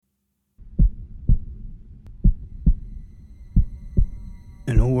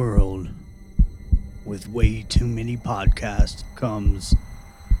In a world with way too many podcasts comes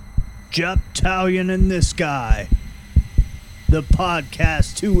Japtalion and This Guy, the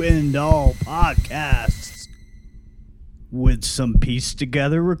podcast to end all podcasts. With some pieced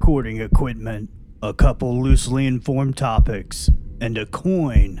together recording equipment, a couple loosely informed topics, and a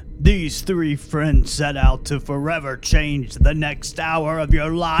coin, these three friends set out to forever change the next hour of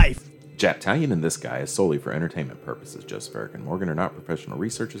your life. Japtalion and This Guy is solely for entertainment purposes. Joseph, Eric, and Morgan are not professional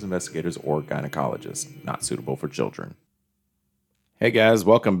researchers, investigators, or gynecologists. Not suitable for children. Hey guys,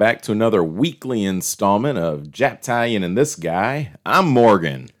 welcome back to another weekly installment of Japtalion and This Guy. I'm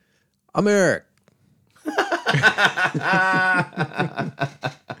Morgan. I'm Eric.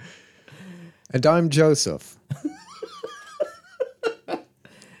 And I'm Joseph.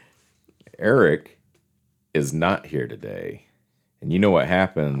 Eric is not here today. And you know what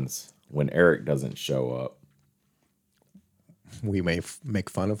happens when Eric doesn't show up? We may make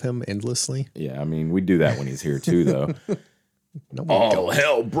fun of him endlessly. Yeah, I mean, we do that when he's here too, though. No, All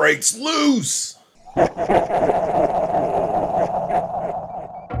hell breaks loose!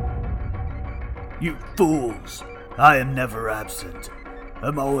 You fools! I am never absent.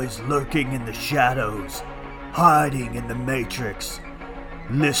 I'm always lurking in the shadows, hiding in the matrix,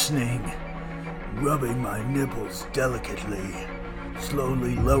 listening, rubbing my nipples delicately,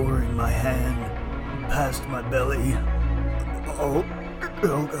 slowly lowering my hand past my belly. Oh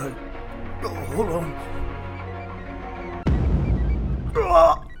God. Oh, hold on.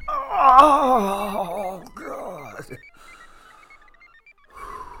 Oh, God.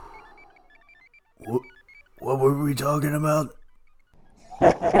 What were we talking about?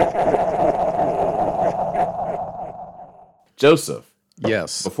 Joseph,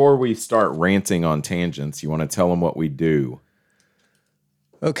 Yes. before we start ranting on tangents, you want to tell them what we do?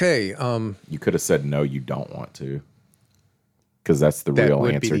 Okay. You could have said no, you don't want to. Because that's the That real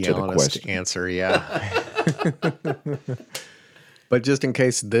would answer be the to the honest question. answer, yeah. But just in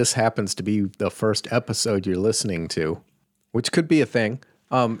case this happens to be the first episode you're listening to, which could be a thing.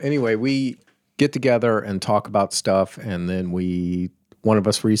 Anyway, we get together and talk about stuff, and then one of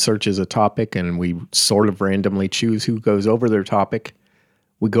us researches a topic, and we sort of randomly choose who goes over their topic.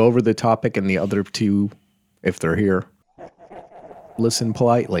 We go over the topic, and the other two, if they're here, listen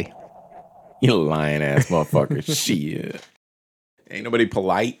politely. You lying ass motherfucker. Shit. Ain't nobody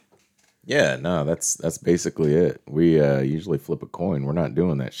polite. Yeah, no, that's basically it. We usually flip a coin. We're not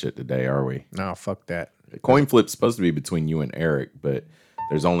doing that shit today, are we? No, fuck that. The coin flip's supposed to be between you and Eric, but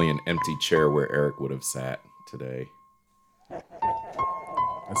there's only an empty chair where Eric would have sat today.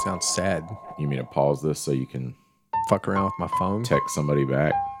 That sounds sad. You mean to pause this so you can Fuck around with my phone? text somebody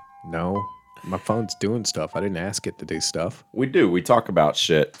back? No. My phone's doing stuff. I didn't ask it to do stuff. We do. We talk about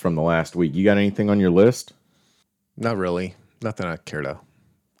shit from the last week. You got anything on your list? Not really. Nothing I care to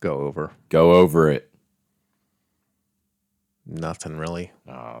go over. Go over it. Nothing really.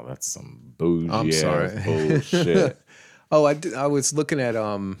 Oh, that's some bougie I'm sorry. ass bullshit. Oh, I was looking at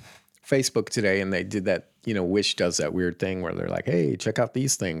Facebook today, and they did that, Wish does that weird thing where they're like, hey, check out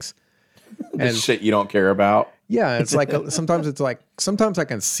these things. The shit you don't care about. Yeah, it's like sometimes I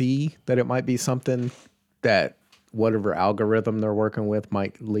can see that it might be something that whatever algorithm they're working with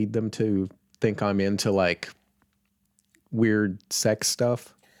might lead them to think I'm into like weird sex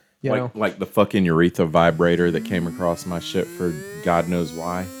stuff. You know? Like the fucking urethra vibrator that came across my shit for God knows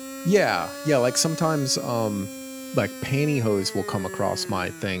why. Yeah. Like sometimes like pantyhose will come across my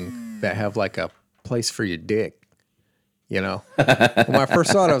thing that have like a place for your dick. When I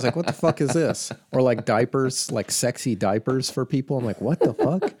first saw it, I was like, what the fuck is this? Or like diapers, like sexy diapers for people. I'm like, what the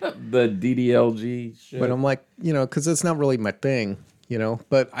fuck? The DDLG shit. But I'm like, because it's not really my thing,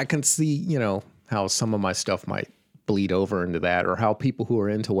 But I can see, how some of my stuff might bleed over into that, or how people who are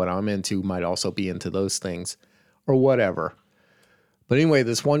into what I'm into might also be into those things, or whatever. But anyway,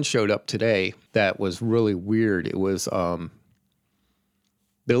 this one showed up today that was really weird. It was,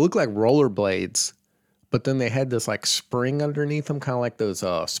 they look like rollerblades, but then they had this like spring underneath them, kind of like those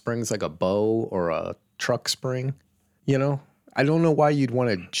springs, like a bow or a truck spring. I don't know why you'd want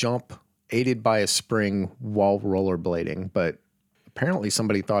to jump aided by a spring while rollerblading, but apparently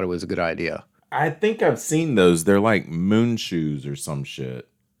somebody thought it was a good idea. I think I've seen those. They're like moon shoes or some shit.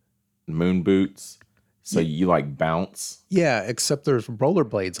 Moon boots. So you like bounce. Yeah, except there's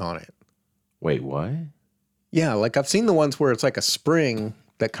rollerblades on it. Wait, what? Yeah, like I've seen the ones where it's like a spring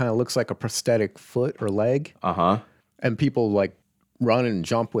that kind of looks like a prosthetic foot or leg. Uh-huh. And people like run and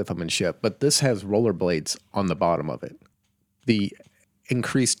jump with them and shit. But this has rollerblades on the bottom of it. The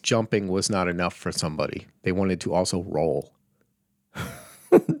increased jumping was not enough for somebody. They wanted to also roll.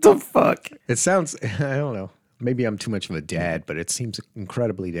 What the fuck? It sounds, I don't know. maybe I'm too much of a dad, but it seems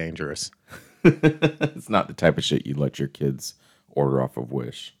incredibly dangerous. It's not the type of shit you let your kids order off of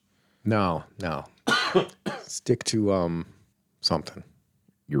Wish. No. Stick to something.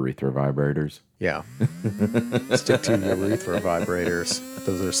 Urethra vibrators. Yeah. Stick to urethra vibrators.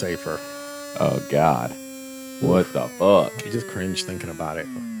 Those are safer. Oh, God. What the fuck? I just cringe thinking about it.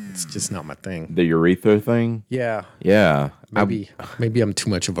 It's just not my thing. The urethra thing? Yeah. Yeah. Maybe I'm too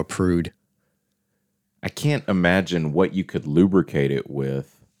much of a prude. I can't imagine what you could lubricate it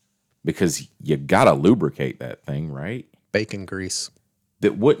with, because you gotta lubricate that thing, right? Bacon grease.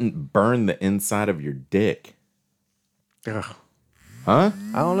 That wouldn't burn the inside of your dick. Ugh. Huh?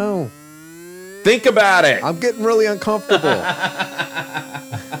 I don't know. Think about it. I'm getting really uncomfortable.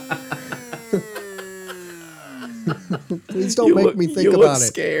 Please don't make me think about it.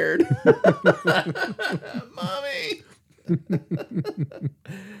 Scared. Mommy.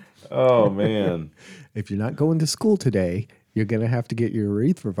 Oh, man. If you're not going to school today, you're going to have to get your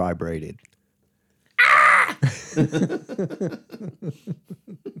urethra vibrated.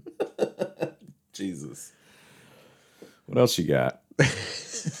 Jesus. What else you got?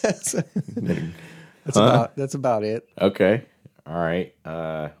 That's about it. Okay. All right.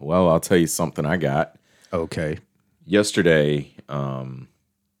 Well, I'll tell you something I got. Okay. Yesterday when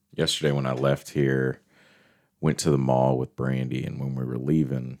I left here, went to the mall with Brandy, and when we were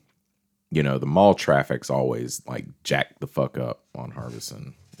leaving, you know, the mall traffic's always like jacked the fuck up on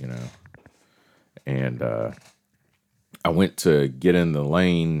Harbison, you know. And I went to get in the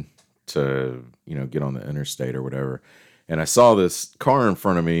lane to, you know, get on the interstate or whatever. And I saw this car in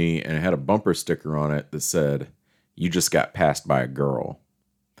front of me, and it had a bumper sticker on it that said, "You just got passed by a girl."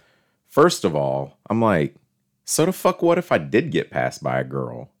 First of all, I'm like, so the fuck what if I did get passed by a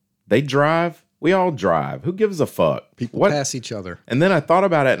girl? They drive. We all drive. Who gives a fuck? People pass each other. And then I thought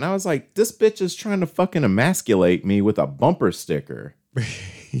about it, and I was like, this bitch is trying to fucking emasculate me with a bumper sticker.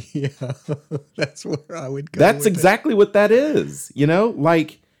 Yeah, that's where I would go. That's exactly what that is. You know,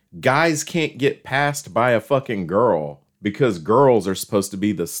 like, guys can't get passed by a fucking girl because girls are supposed to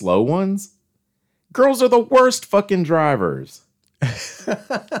be the slow ones. Girls are the worst fucking drivers.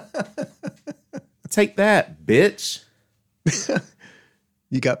 Take that, bitch.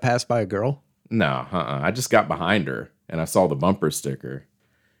 You got passed by a girl? No, I just got behind her and I saw the bumper sticker.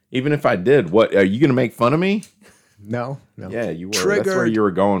 Even if I did, what, are you going to make fun of me? No. Yeah, you were. Triggered. That's where you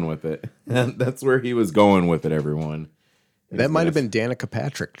were going with it. That's where he was going with it, everyone. That might have been Danica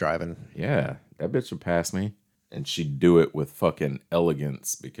Patrick driving. Yeah, that bitch would pass me. And she'd do it with fucking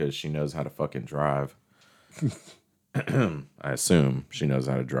elegance because she knows how to fucking drive. I assume she knows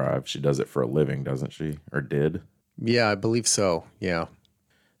how to drive. She does it for a living, doesn't she? Or did? Yeah, I believe so. Yeah.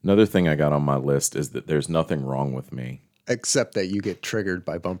 Another thing I got on my list is that there's nothing wrong with me. Except that you get triggered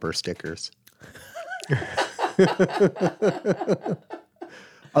by bumper stickers.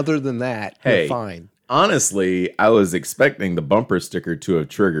 Other than that, you're fine. Honestly, I was expecting the bumper sticker to have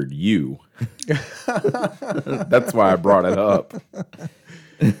triggered you. That's why I brought it up.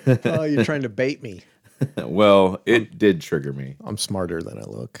 Oh, you're trying to bait me. Well, it did trigger me. I'm smarter than I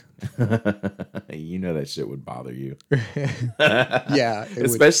look. You know that shit would bother you. Yeah.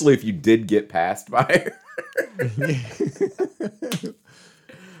 Especially if you did get passed by her.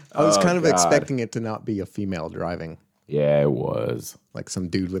 I was kind of expecting it to not be a female driving. Yeah, it was. Like some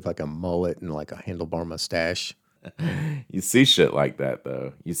dude with like a mullet and like a handlebar mustache. You see shit like that,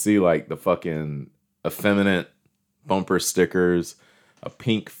 though. You see like the fucking effeminate bumper stickers, a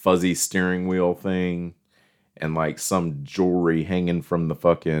pink fuzzy steering wheel thing, and like some jewelry hanging from the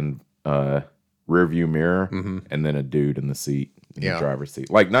fucking rearview mirror, and then a dude in the seat, in the driver's seat.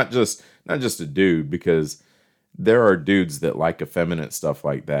 Like not just a dude, because there are dudes that like effeminate stuff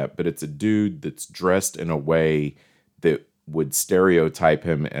like that, but it's a dude that's dressed in a way that would stereotype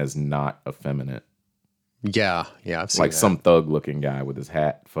him as not effeminate. Yeah, I've seen like that. some thug-looking guy with his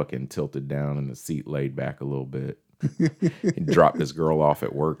hat fucking tilted down and the seat laid back a little bit. He dropped his girl off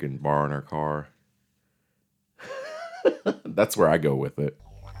at work and borrowing her car. That's where I go with it.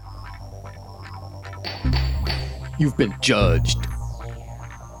 You've been judged.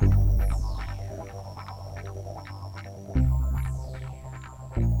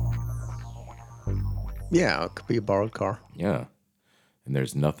 Yeah, it could be a borrowed car. Yeah. And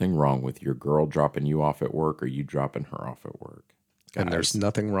there's nothing wrong with your girl dropping you off at work or you dropping her off at work. Guys, And there's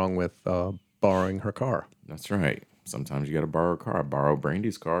nothing wrong with borrowing her car. That's right. Sometimes you got to borrow a car. I borrow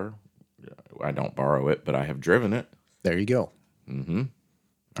Brandy's car. I don't borrow it, but I have driven it. There you go. Mm-hmm.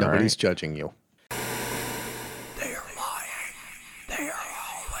 Nobody's judging you. They are lying. They are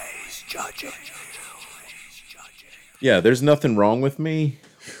always judging. Yeah, there's nothing wrong with me.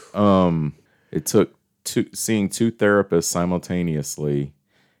 It took seeing two therapists simultaneously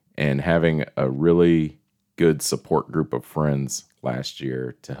and having a really good support group of friends last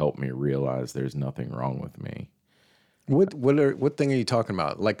year to help me realize there's nothing wrong with me. What thing are you talking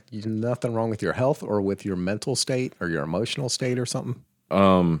about? Like, nothing wrong with your health or with your mental state or your emotional state or something?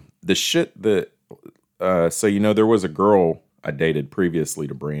 The shit that so there was a girl I dated previously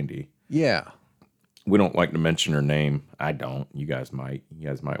to Brandy. Yeah. We don't like to mention her name. I don't. You guys might. You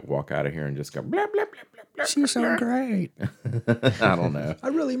guys might walk out of here and just go blah blah blah blah blah. She's so great. I don't know. I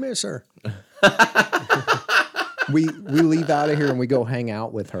really miss her. we leave out of here and we go hang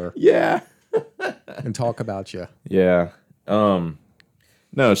out with her. Yeah. And talk about you. Yeah.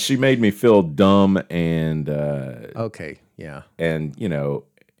 No, she made me feel dumb and okay. Yeah. And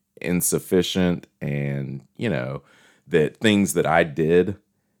insufficient, and that things that I did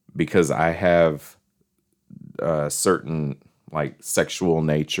because I have certain like sexual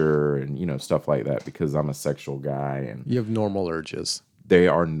nature and stuff like that, because I'm a sexual guy and you have normal urges. They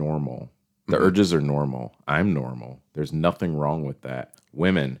are normal. The urges are normal. I'm normal. There's nothing wrong with that.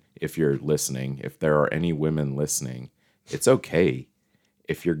 Women, if you're listening, if there are any women listening, it's okay.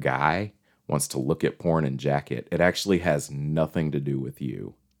 If your guy wants to look at porn and jack it, it actually has nothing to do with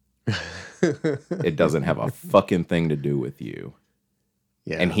you. It doesn't have a fucking thing to do with you.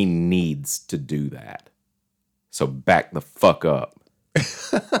 Yeah. And he needs to do that. So back the fuck up.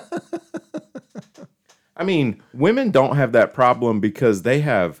 I mean, women don't have that problem because they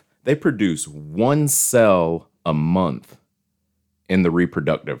produce 1 cell a month in the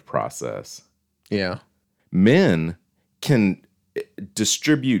reproductive process. Yeah. Men can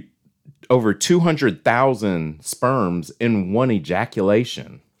distribute over 200,000 sperms in one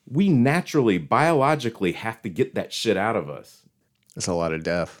ejaculation. We naturally, biologically have to get that shit out of us. That's a lot of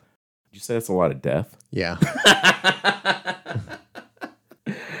death. Did you say that's a lot of death? Yeah.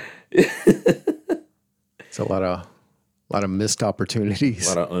 It's a lot of missed opportunities.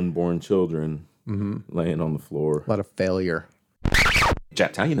 A lot of unborn children laying on the floor. A lot of failure.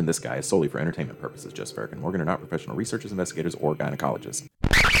 Jack Tallian and this guy is solely for entertainment purposes. Jess Farrick and Morgan are not professional researchers, investigators, or gynecologists.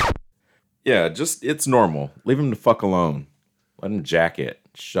 Yeah, it's normal. Leave him the fuck alone. Let him jack it.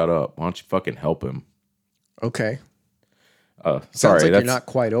 Shut up. Why don't you fucking help him? Okay. Sorry. Sounds like you're not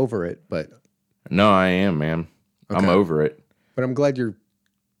quite over it, but... No, I am, man. Okay. I'm over it. But I'm glad you're...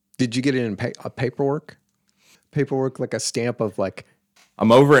 Did you get it in paperwork? Paperwork, like a stamp of like...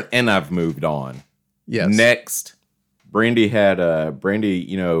 I'm over it and I've moved on. Yes. Next, Brandy had...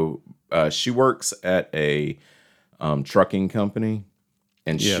 she works at a trucking company.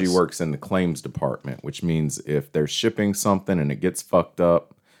 And she works in the claims department, which means if they're shipping something and it gets fucked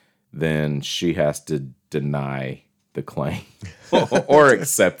up, then she has to deny the claim or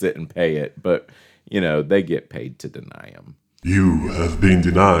accept it and pay it. But, they get paid to deny them. You have been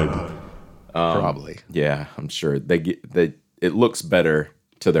denied. Probably. Yeah, I'm sure. It looks better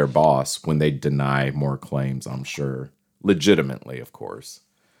to their boss when they deny more claims, I'm sure. Legitimately, of course.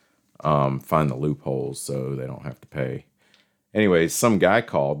 Find the loopholes so they don't have to pay. Anyways, some guy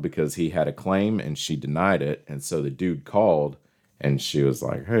called because he had a claim and she denied it. And so the dude called and she was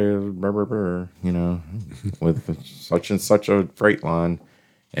like, hey, with such and such a freight line.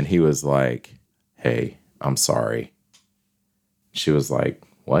 And he was like, hey, I'm sorry. She was like,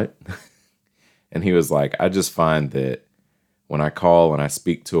 what? And he was like, I just find that when I call and I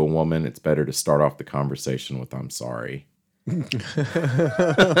speak to a woman, it's better to start off the conversation with I'm sorry.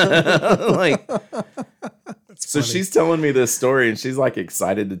 So funny. She's telling me this story and she's like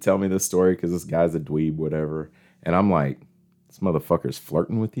excited to tell me this story because this guy's a dweeb, whatever. And I'm like, this motherfucker's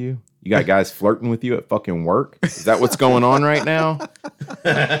flirting with you? You got guys flirting with you at fucking work? Is that what's going on right now?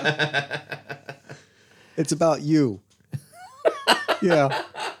 It's about you. Yeah.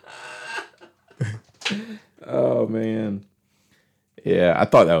 Oh, man. Yeah, I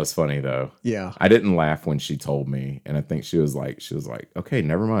thought that was funny though. Yeah. I didn't laugh when she told me, and I think she was like, okay,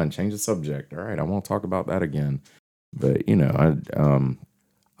 never mind, change the subject. All right, I won't talk about that again. But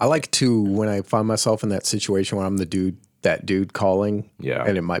I like to, when I find myself in that situation where I'm that dude calling, yeah,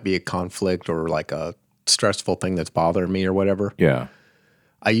 and it might be a conflict or like a stressful thing that's bothering me or whatever. Yeah.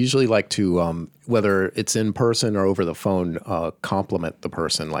 I usually like to, whether it's in person or over the phone, compliment the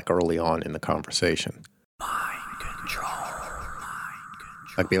person like early on in the conversation. Mind control.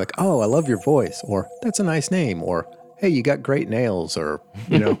 I'd be like, oh, I love your voice, or that's a nice name, or hey, you got great nails, or,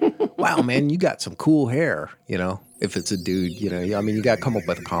 wow, man, you got some cool hair, if it's a dude, I mean, you got to come up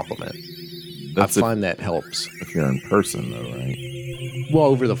with a compliment. I find that helps. If you're in person, though, right? Well,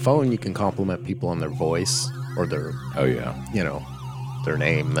 over the phone, you can compliment people on their voice or their, their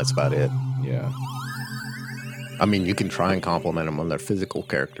name. That's about it. Yeah. I mean, you can try and compliment them on their physical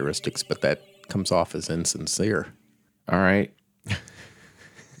characteristics, but that Comes off as insincere. All right.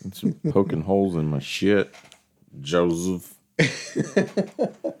 It's poking holes in my shit, Joseph.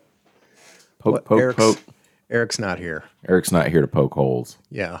 Poke. Eric's not here. Eric's not here to poke holes.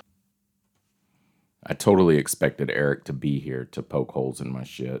 Yeah. I totally expected Eric to be here to poke holes in my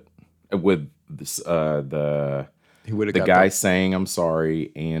shit. With this, the guy saying I'm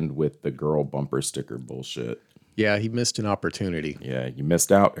sorry, and with the girl bumper sticker bullshit. Yeah, he missed an opportunity. Yeah, you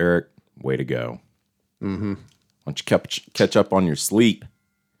missed out, Eric. Way to go. Mm-hmm. Why don't you catch up on your sleep?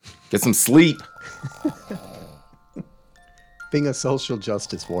 Get some sleep. Being a social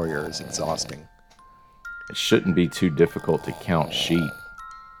justice warrior is exhausting. It shouldn't be too difficult to count sheep.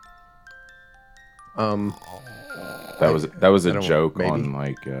 That was a joke maybe. on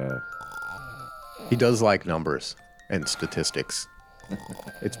like. He does like numbers and statistics.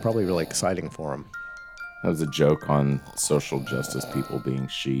 It's probably really exciting for him. That was a joke on social justice people being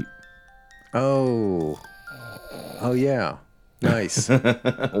sheep. Oh yeah, nice.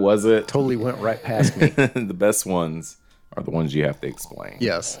 Was it? Totally went right past me. The best ones are the ones you have to explain.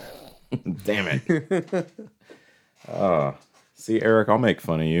 Yes. Damn it. See, Eric, I'll make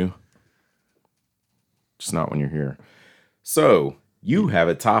fun of you. Just not when you're here. So, you have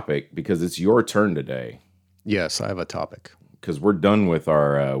a topic because it's your turn today. Yes, I have a topic. Because we're done with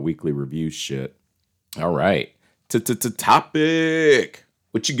our weekly review shit. All right. Topic.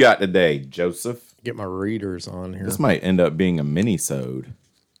 What you got today, Joseph? Get my readers on here. This might end up being a mini-sode.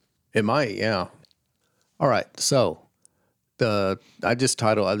 It might, yeah. All right, so this is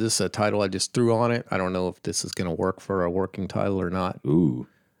a title I just threw on it. I don't know if this is going to work for a working title or not. Ooh.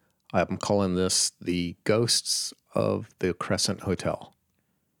 I'm calling this The Ghosts of the Crescent Hotel.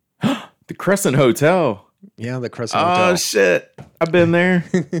 The Crescent Hotel. Yeah, the Crescent Hotel. Oh, shit. I've been there.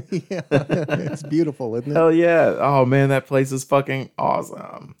 Yeah, it's beautiful, isn't it? Hell yeah. Oh, man, that place is fucking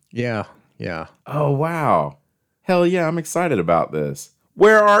awesome. Yeah. Oh, wow. Hell yeah, I'm excited about this.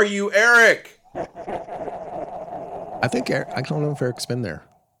 Where are you, Eric? I don't know if Eric's been there.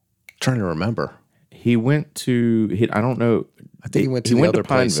 I'm trying to remember. He went to, I don't know. I think he went to the other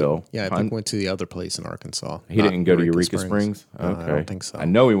place. Pineville. Yeah, I think he went to the other place in Arkansas. He didn't go to Eureka Springs? Okay. I don't think so. I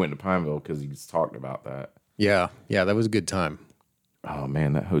know he went to Pineville because he's talked about that. Yeah, that was a good time. Oh,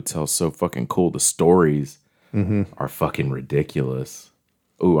 man, that hotel's so fucking cool. The stories are fucking ridiculous.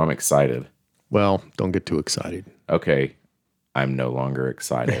 Ooh, I'm excited. Well, don't get too excited. Okay, I'm no longer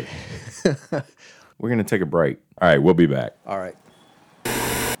excited. We're going to take a break. All right, we'll be back. All right.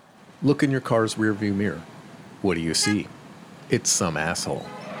 Look in your car's rearview mirror. What do you see? It's some asshole.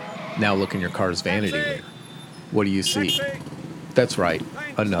 Now look in your car's vanity mirror. What do you see? That's right,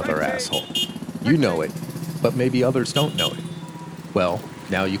 another asshole. You know it, but maybe others don't know it. Well,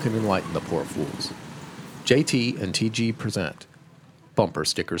 now you can enlighten the poor fools. JT and TG present Bumper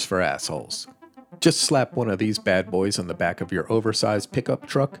Stickers for Assholes. Just slap one of these bad boys on the back of your oversized pickup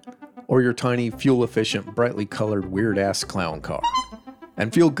truck or your tiny, fuel-efficient, brightly colored, weird-ass clown car,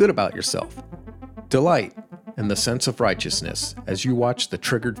 and feel good about yourself. Delight in the sense of righteousness as you watch the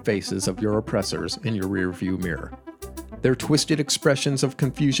triggered faces of your oppressors in your rearview mirror. Their twisted expressions of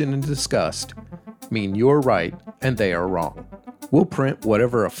confusion and disgust mean you're right and they are wrong. We'll print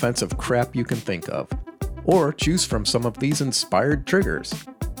whatever offensive crap you can think of, or choose from some of these inspired triggers.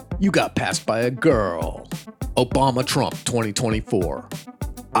 You got passed by a girl. Obama Trump 2024.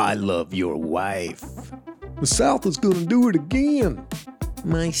 I love your wife. The South is gonna do it again.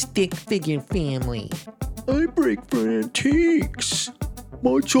 My stick figure family. I break for antiques.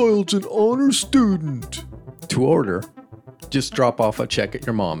 My child's an honor student. To order, just drop off a check at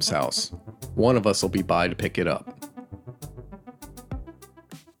your mom's house. One of us will be by to pick it up.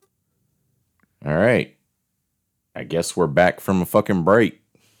 All right. I guess we're back from a fucking break.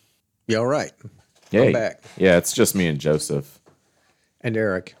 Yeah, all right. Yay. I'm back. Yeah, it's just me and Joseph And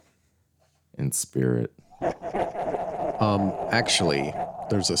Eric. in spirit. Actually,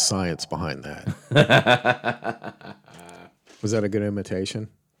 there's a science behind that. Was that a good imitation?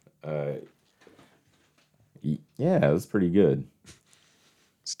 Yeah, it was pretty good.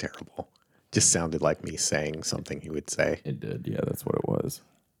 It's terrible. Just sounded like me saying something he would say. It did. Yeah, that's what it was.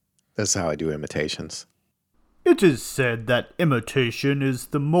 That's how I do imitations. It is said that imitation is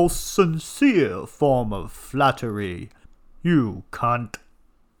the most sincere form of flattery. You cunt.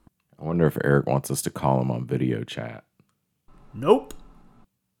 I wonder if Eric wants us to call him on video chat. Nope.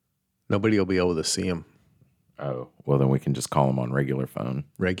 Nobody will be able to see him. Oh, well, then we can just call him on regular phone.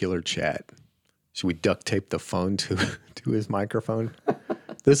 Regular chat. Should we duct tape the phone to his microphone?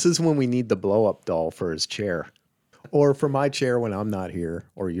 This is when we need the blow-up doll for his chair. Or for my chair when I'm not here.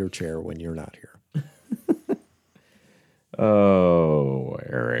 Or your chair when you're not here. Oh,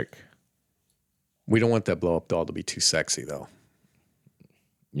 Eric. We don't want that blow up doll to be too sexy, though.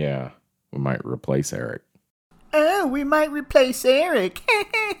 Yeah, we might replace Eric. Oh, we might replace Eric.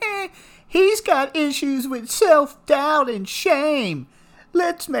 He's got issues with self-doubt and shame.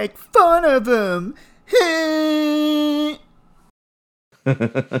 Let's make fun of him.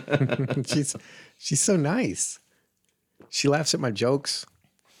 She's so nice. She laughs at my jokes.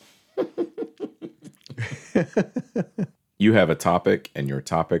 You have a topic, and your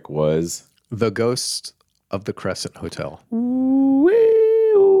topic was The Ghost of the Crescent Hotel.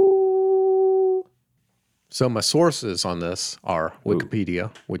 So my sources on this are Wikipedia,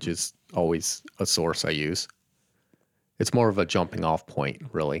 which is always a source I use. It's more of a jumping off point,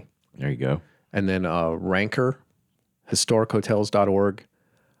 really. there. You go. And then Ranker, historichotels.org,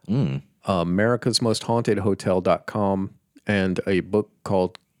 americasmostHauntedHotel.com, and a book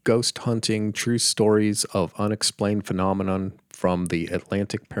called Ghost Hunting: True Stories of Unexplained Phenomenon from the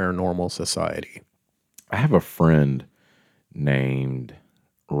Atlantic Paranormal Society. I have a friend named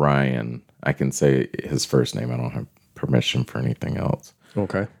Ryan. I can say his first name. I don't have permission for anything else.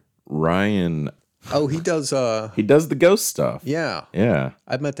 Okay. Ryan, Oh, he does. he does the ghost stuff. Yeah, Yeah.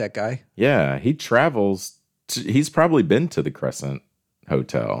 I've met that guy. Yeah. He travels. He's probably been to the Crescent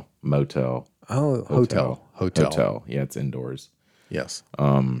Hotel, Motel. Oh, hotel. Yeah, it's indoors. Yes.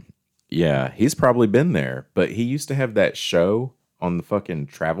 Yeah, he's probably been there, but he used to have that show on the fucking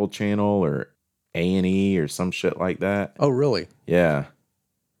Travel Channel or A&E or some shit like that. Oh, really? Yeah.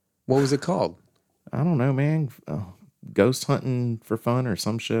 What was it called? I don't know, man. Ghost hunting for fun or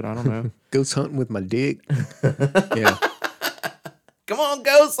some shit. I don't know. Ghost hunting with my dick. Yeah. Come on,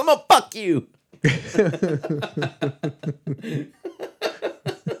 ghost. I'm gonna fuck you.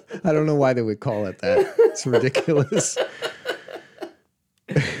 I don't know why they would call it that. It's ridiculous.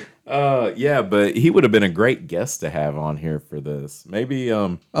 Yeah, but he would have been a great guest to have on here for this. Maybe,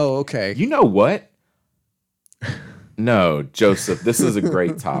 Oh, okay. you know what? No, Joseph, this is a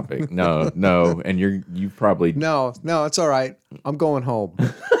great topic. No, and you probably No, it's all right. I'm going home.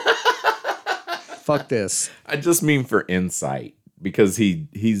 Fuck this. I just mean for insight because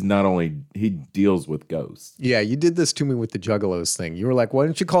he's not only he deals with ghosts. Yeah, you did this to me with the Juggalos thing. You were like, why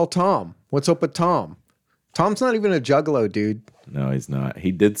didn't you call Tom? What's up with Tom? Tom's not even a Juggalo, dude. No, he's not.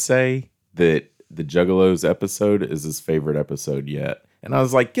 He did say that the Juggalos episode is his favorite episode yet. And I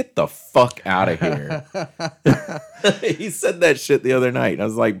was like, get the fuck out of here. He said that shit the other night. And I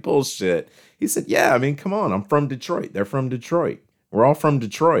was like, bullshit. He said, yeah, I mean, come on. I'm from Detroit. They're from Detroit. We're all from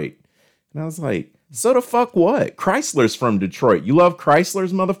Detroit. And I was like, so the fuck what? Chrysler's from Detroit. You love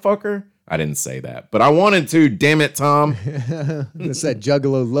Chryslers, motherfucker? I didn't say that, but I wanted to. Damn it, Tom. It's that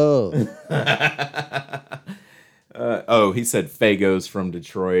Juggalo love. He said Fago's from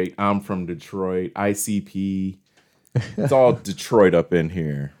Detroit. I'm from Detroit. ICP. It's all Detroit up in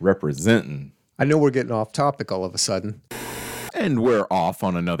here representing. I know we're getting off topic all of a sudden, And we're off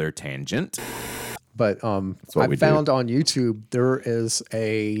on another tangent. but what I we found on YouTube there is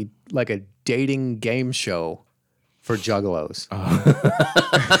a dating game show for Juggalos.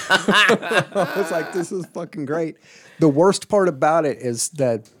 I was like, this is fucking great. The worst part about it is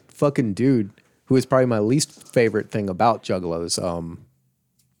that fucking dude, who is probably my least favorite thing about Juggalos,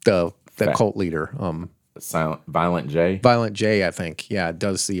 the cult leader, Violent J. Violent J, I think. Yeah,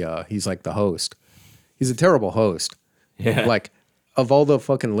 does the he's like the host. He's a terrible host. Yeah. Like, of all the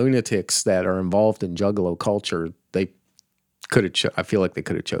fucking lunatics that are involved in Juggalo culture, they could have I feel like they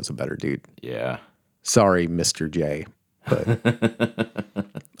could have chose a better dude. Yeah. Sorry, Mr. J, but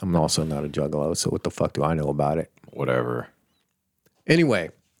I'm also not a Juggalo, so what the fuck do I know about it? Whatever. Anyway,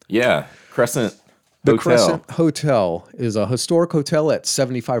 Yeah. Crescent the Hotel. Crescent Hotel is a historic hotel at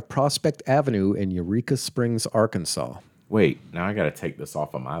 75 Prospect Avenue in Eureka Springs, Arkansas. Wait, now I got to take this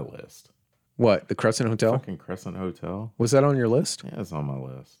off of my list. What, the Crescent Hotel? Fucking Crescent Hotel. Was that on your list? Yeah, it's on my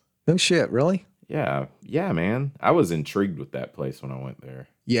list. No shit, really? Yeah, man. I was intrigued with that place when I went there.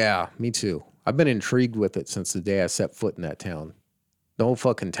 Yeah, me too. I've been intrigued with it since the day I set foot in that town. The whole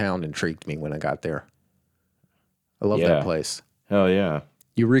fucking town intrigued me when I got there. I love Yeah. that place. Hell yeah.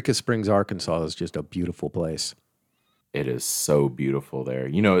 Eureka Springs, Arkansas is just a beautiful place. It is so beautiful there.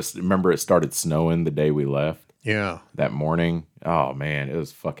 You know, remember it started snowing the day we left Yeah. that morning? Oh, man, it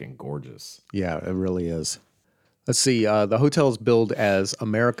was fucking gorgeous. Yeah, it really is. Let's see. The hotel is billed as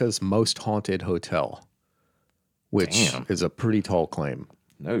America's most haunted hotel, which Damn. is a pretty tall claim.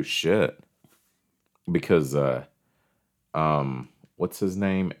 No shit. Because, what's his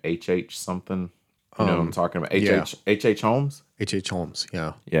name? H.H. something? You know what I'm talking about? H.H. Holmes? H.H. Holmes,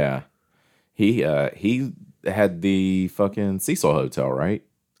 yeah. Yeah. He had the fucking Cecil Hotel, right?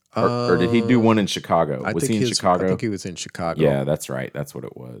 Or did he do one in Chicago? Was he in Chicago? I think he was in Chicago. Yeah, that's right. That's what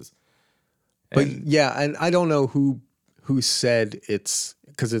it was. But yeah, and I don't know who said it's,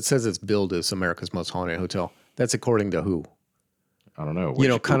 because it says it's billed as America's most haunted hotel. That's according to who? I don't know.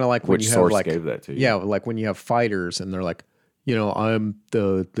 Kind of like when which you have source like, gave that to you? yeah, like when you have fighters and they're like, I'm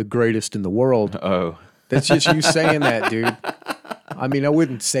the greatest in the world. Oh, That's just you saying that, dude. I mean, I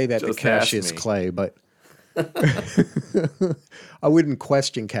wouldn't say that Just to Cassius ask me. Clay, but I wouldn't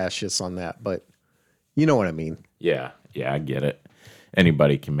question Cassius on that, but you know what I mean. yeah, I get it.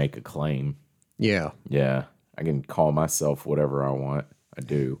 Anybody can make a claim. Yeah. Yeah, I can call myself whatever I want. I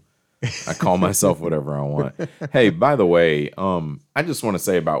do. I call myself whatever I want. Hey, by the way, I just want to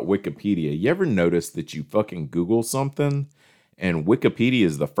say about Wikipedia. You ever notice that you fucking Google something and Wikipedia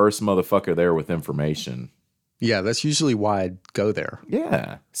is the first motherfucker there with information? Yeah, that's usually why I'd go there.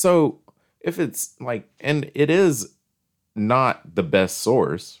 Yeah. So if it's like, and it is not the best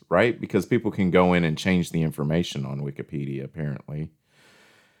source, right? Because people can go in and change the information on Wikipedia, apparently.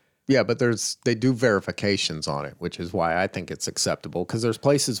 Yeah, but they do verifications on it, which is why I think it's acceptable, because there's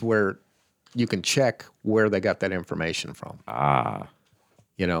places where you can check where they got that information from. Ah,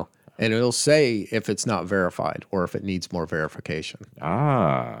 And it'll say if it's not verified or if it needs more verification.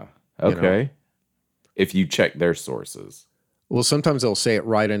 okay. If you check their sources. Well, sometimes they'll say it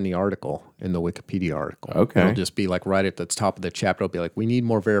right in the article, in the Wikipedia article. Okay. It'll just be like right at the top of the chapter. It'll be like, we need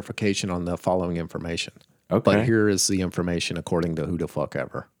more verification on the following information. Okay. But here is the information according to who the fuck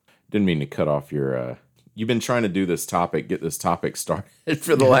ever. Didn't mean to cut off your, you've been trying to do this topic, get this topic started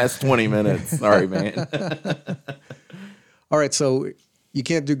for the last 20 minutes. Sorry, man. All right, so you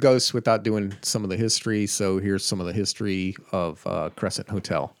can't do ghosts without doing some of the history. So here's some of the history of Crescent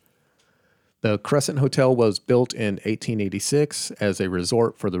Hotel. The Crescent Hotel was built in 1886 as a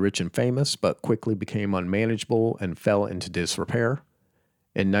resort for the rich and famous, but quickly became unmanageable and fell into disrepair.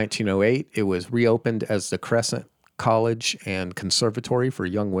 In 1908, it was reopened as the Crescent College and Conservatory for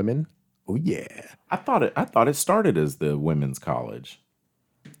Young Women. Oh yeah. I thought it started as the women's college.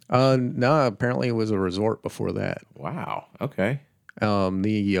 No, apparently it was a resort before that. Wow. Okay.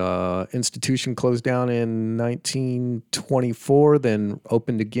 The institution closed down in 1924, then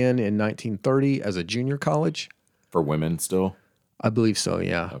opened again in 1930 as a junior college. For women still? I believe so,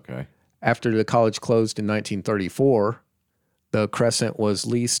 yeah. Okay. After the college closed in 1934, the Crescent was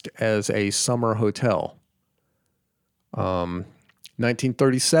leased as a summer hotel.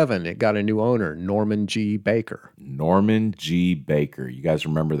 1937, it got a new owner, Norman G. Baker. Norman G. Baker. You guys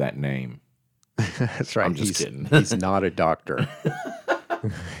remember that name? That's right. I'm just kidding. He's not a doctor.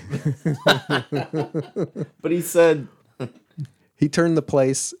 But he said, He turned the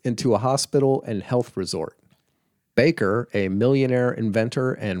place into a hospital and health resort. Baker, a millionaire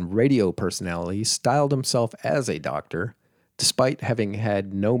inventor and radio personality, styled himself as a doctor, despite having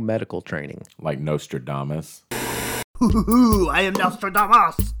had no medical training. like Nostradamus. Hoo-hoo-hoo, I am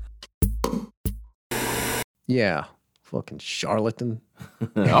Nostradamus. Yeah, fucking charlatan.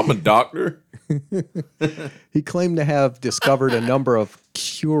 I'm a doctor. He claimed to have discovered a number of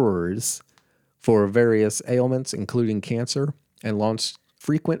cures for various ailments, including cancer, and launched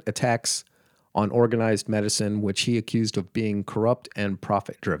frequent attacks on organized medicine, which he accused of being corrupt and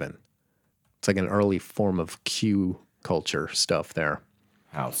profit-driven. It's like an early form of Q culture stuff there.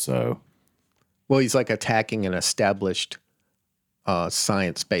 How so? Well, he's like attacking an established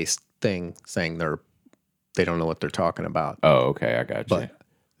science-based thing, saying they don't know what they're talking about. Oh, okay. I got you. But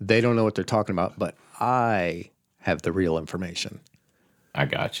they don't know what they're talking about, but I have the real information. I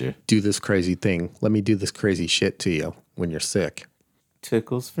got you. Do this crazy thing. Let me do this crazy shit to you when you're sick.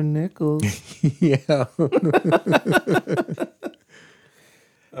 Tickles for nickels. Yeah.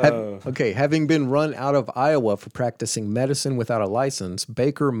 Okay, having been run out of Iowa for practicing medicine without a license,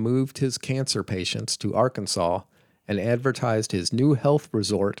 Baker moved his cancer patients to Arkansas and advertised his new health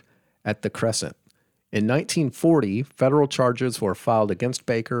resort at the Crescent. In 1940, federal charges were filed against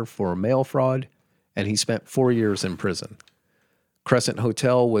Baker for mail fraud, and he spent 4 years in prison. Crescent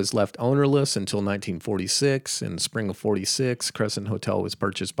Hotel was left ownerless until 1946. In the spring of 46, Crescent Hotel was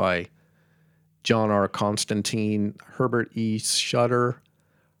purchased by John R. Constantine, Herbert E. Shutter,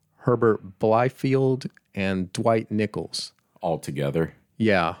 Herbert Blyfield, and Dwight Nichols. All together.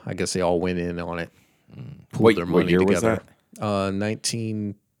 Yeah, I guess they all went in on it. Pooled Wait, their what money year together. was that?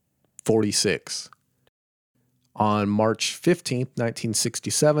 1946. On March 15th,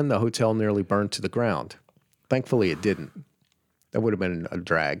 1967, the hotel nearly burned to the ground. Thankfully, it didn't. That would have been a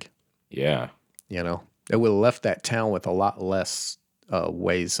drag, Yeah. you know? It would have left that town with a lot less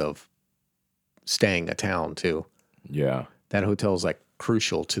ways of staying a town, too. Yeah. That hotel is like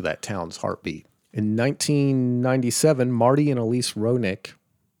crucial to that town's heartbeat. In 1997, Marty and Elise Ronick,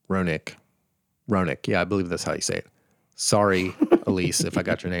 yeah, I believe that's how you say it. Sorry, Elise, if I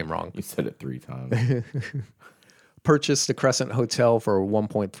got your name wrong. You said it 3 times. Purchased the Crescent Hotel for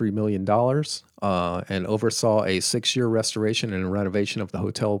 $1.3 million and oversaw a 6-year restoration and renovation of the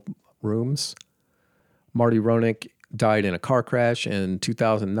hotel rooms. Marty Roenick died in a car crash in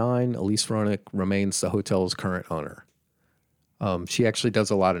 2009. Elise Roenick remains the hotel's current owner. She actually does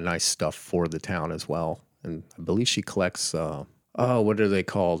a lot of nice stuff for the town as well. And I believe she collects, what are they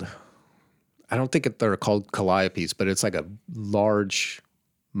called? I don't think they're called calliopes, but it's like a large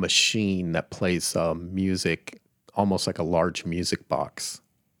machine that plays music, almost like a large music box,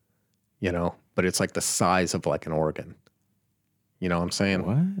 but it's like the size of like an organ. You know what I'm saying?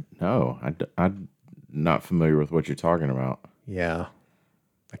 What? No, I'm not familiar with what you're talking about. Yeah.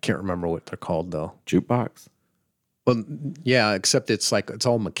 I can't remember what they're called though. Jukebox? Well, yeah, except it's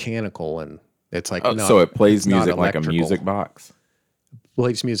all mechanical and it's like, so it plays music like a electrical. music box?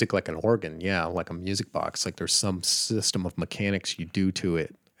 Plays music like an organ. Yeah. Like a music box. Like there's some system of mechanics you do to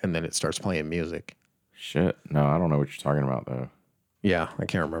it and then it starts playing music. Shit. No, I don't know what you're talking about though. Yeah. I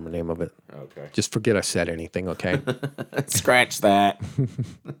can't remember the name of it. Okay. Just forget I said anything. Okay. Scratch that.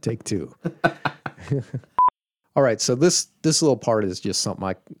 Take 2. All right, so this little part is just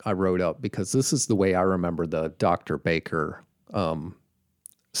something I wrote up because this is the way I remember the Dr. Baker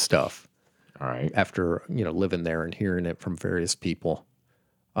stuff. All right. After living there and hearing it from various people,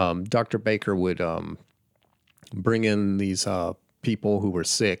 Dr. Baker would bring in these people who were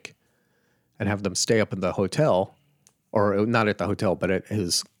sick and have them stay up in the hotel, or not at the hotel, but at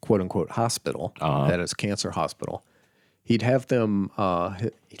his quote unquote hospital, at his cancer hospital. He'd have them.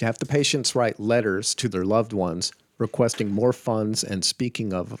 He'd have the patients write letters to their loved ones requesting more funds and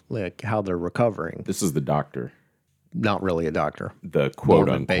speaking of like how they're recovering. This is the doctor. Not really a doctor. The quote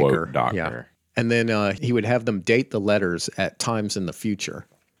Norman unquote Baker. doctor. Yeah. And then he would have them date the letters at times in the future.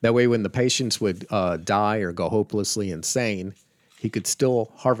 That way, when the patients would die or go hopelessly insane, he could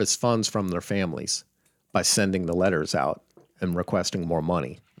still harvest funds from their families by sending the letters out and requesting more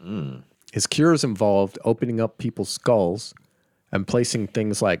money. His cures involved opening up people's skulls and placing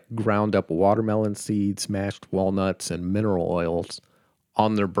things like ground up watermelon seeds, mashed walnuts, and mineral oils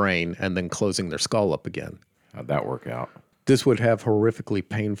on their brain and then closing their skull up again. How'd that work out? This would have horrifically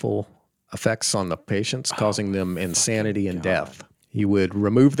painful effects on the patients, causing them insanity and death. He would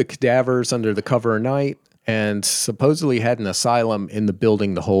remove the cadavers under the cover of night and supposedly had an asylum in the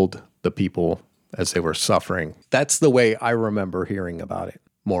building to hold the people as they were suffering. That's the way I remember hearing about it,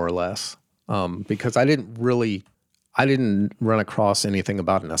 more or less. Because I didn't run across anything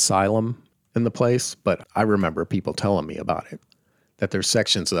about an asylum in the place, but I remember people telling me about it, that there's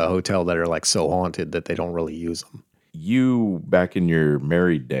sections of the hotel that are like so haunted that they don't really use them. You, back in your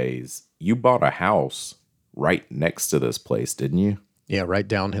married days, you bought a house right next to this place, didn't you? Yeah, right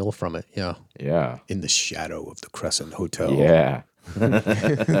downhill from it. Yeah. Yeah. In the shadow of the Crescent Hotel. Yeah.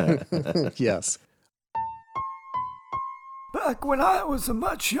 Yes. Back when I was a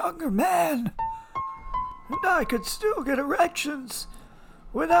much younger man, and I could still get erections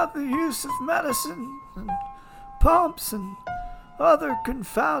without the use of medicine and pumps and other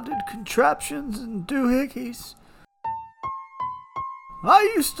confounded contraptions and doohickeys.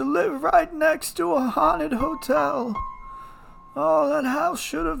 I used to live right next to a haunted hotel. Oh, that house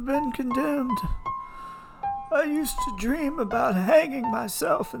should have been condemned. I used to dream about hanging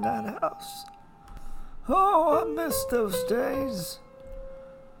myself in that house. Oh, I miss those days.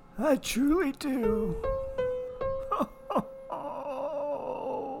 I truly do.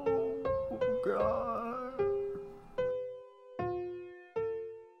 Oh, God.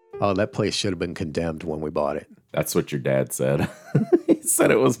 Oh, that place should have been condemned when we bought it. That's what your dad said. He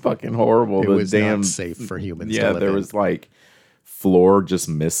said it was fucking horrible. It was not safe for humans to live there in. was like floor just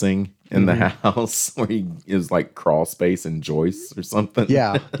missing in the house where it was like crawl space and joists or something.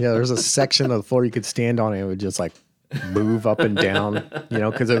 Yeah. There's a section of the floor you could stand on and it would just like move up and down,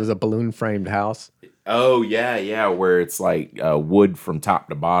 because it was a balloon framed house. Oh, yeah, where it's like wood from top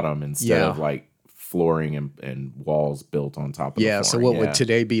to bottom instead of like flooring and walls built on top of the flooring. So what would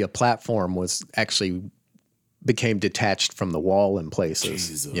today be a platform was actually became detached from the wall in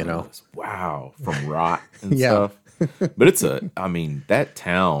places, Jesus. Wow, from rot and Yeah. stuff. But that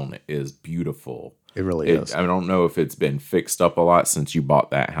town is beautiful. It really is. I don't know if it's been fixed up a lot since you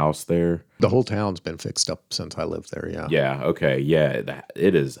bought that house there. The whole town's been fixed up since I lived there, yeah. Yeah, okay, yeah.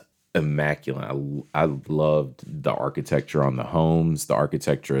 It is immaculate. I loved the architecture on the homes, the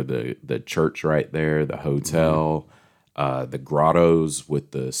architecture of the church right there, the hotel, the grottos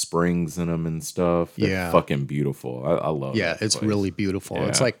with the springs in them and stuff. They're fucking beautiful. I love it. Yeah, it's place. really beautiful. Yeah.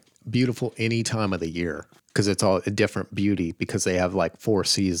 It's like beautiful any time of the year because it's all a different beauty because they have like 4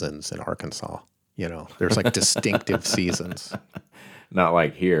 seasons in Arkansas, You know, there's like distinctive seasons. Not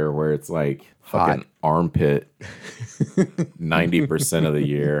like here where it's like fucking armpit 90% of the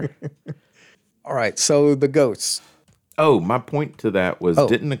year. All right, so the ghosts. Oh, my point to that was,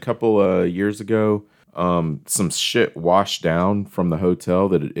 didn't a couple of years ago, some shit washed down from the hotel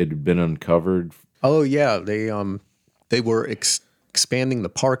that it had been uncovered? Oh yeah, they were expanding the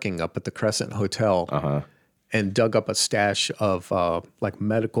parking up at the Crescent Hotel, and dug up a stash of like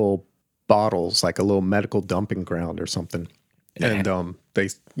medical bottles, like a little medical dumping ground or something. And they,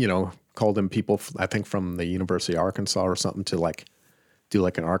 called in people, I think from the University of Arkansas or something, to like do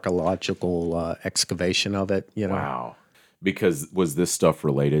like an archaeological excavation of it. Wow. Because was this stuff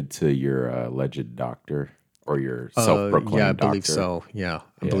related to your alleged doctor or your self-proclaimed yeah, I doctor? believe so. Yeah,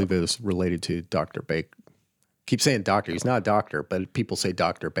 I believe it was related to Dr. Baker. Keep saying doctor. He's not a doctor, but people say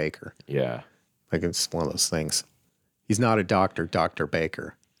Dr. Baker. Yeah. Like it's one of those things. He's not a doctor, Dr.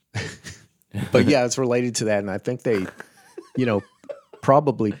 Baker. But yeah, it's related to that. And I think they,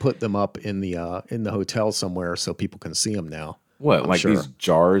 probably put them up in the hotel somewhere so people can see them now. What, I'm like sure. these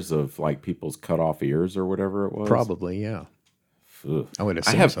jars of like people's cut off ears or whatever it was? Probably, yeah. Ugh. I would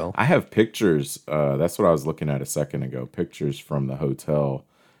assume so. I have pictures. That's what I was looking at a second ago. Pictures from the hotel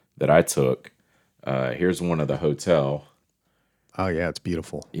that I took. Here's one of the hotel. Oh, yeah, it's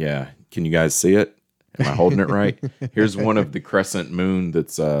beautiful. Yeah. Can you guys see it? Am I holding it right? Here's one of the crescent moon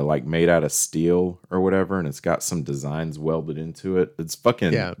that's like made out of steel or whatever, and it's got some designs welded into it. It's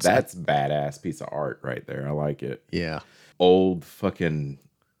fucking, that's badass piece of art right there. I like it. Yeah. Old fucking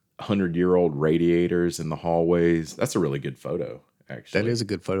 100-year-old radiators in the hallways. That's a really good photo, actually. That is a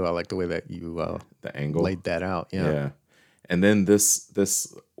good photo. I like the way that you the angle laid that out. Yeah. And then this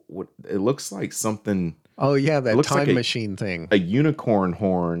it looks like something. Oh yeah, that looks time like machine thing. A unicorn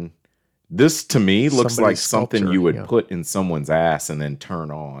horn. This to me looks like something you would put in someone's ass and then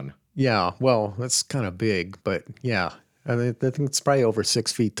turn on. Yeah, well, that's kind of big, but yeah, I think it's probably over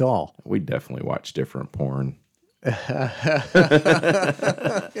 6 feet tall. We definitely watch different porn. That's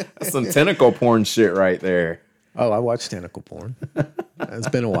some tentacle porn shit right there. Oh, I watch tentacle porn. It's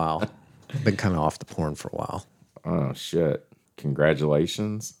been a while. I've been kind of off the porn for a while. Oh shit!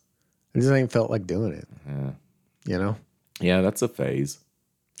 Congratulations. I just ain't felt like doing it. Yeah. Yeah, that's a phase.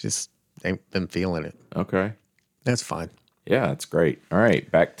 Just ain't been feeling it. Okay. That's fine. Yeah, that's great. All right,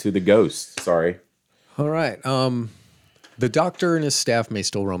 back to the ghost. Sorry. All right. The doctor and his staff may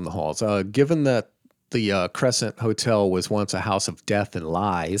still roam the halls. Given that the Crescent Hotel was once a house of death and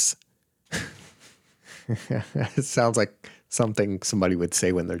lies, it sounds like something somebody would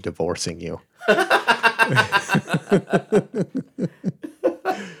say when they're divorcing you.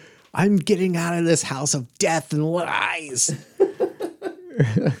 I'm getting out of this house of death and lies.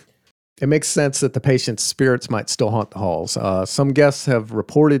 It makes sense that the patient's spirits might still haunt the halls. Some guests have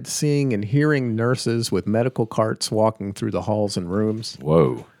reported seeing and hearing nurses with medical carts walking through the halls and rooms.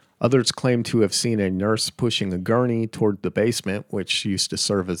 Whoa. Others claim to have seen a nurse pushing a gurney toward the basement, which used to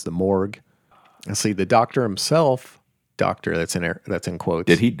serve as the morgue. I see the doctor himself, that's in quotes.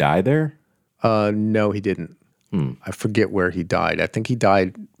 Did he die there? No, he didn't. I forget where he died. I think he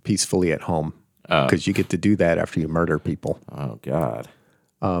died peacefully at home because you get to do that after you murder people. Oh, God.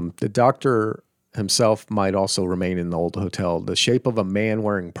 The doctor himself might also remain in the old hotel. The shape of a man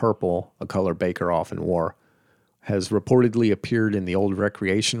wearing purple, a color Baker often wore, has reportedly appeared in the old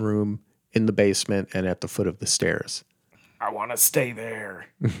recreation room, in the basement, and at the foot of the stairs. I want to stay there.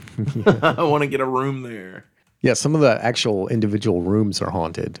 I want to get a room there. Yeah, some of the actual individual rooms are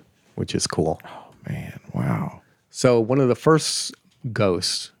haunted, which is cool. Oh, man. Wow. So one of the first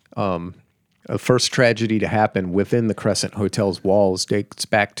ghosts, a first tragedy to happen within the Crescent Hotel's walls dates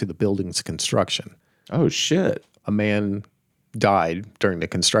back to the building's construction. Oh, shit. A man died during the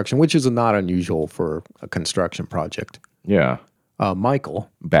construction, which is not unusual for a construction project. Yeah.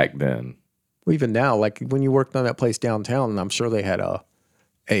 Michael. Back then. Well, even now, like when you worked on that place downtown, I'm sure they had a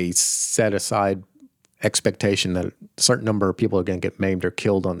set aside expectation that a certain number of people are going to get maimed or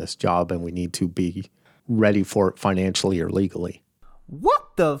killed on this job, and we need to be ready for it financially or legally.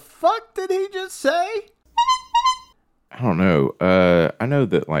 What the fuck did he just say? I don't know. I know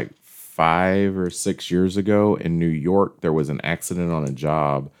that like 5 or 6 years ago in New York, there was an accident on a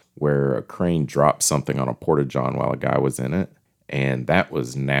job where a crane dropped something on a porta-john while a guy was in it. And that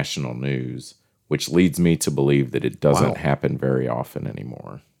was national news, which leads me to believe that it doesn't happen very often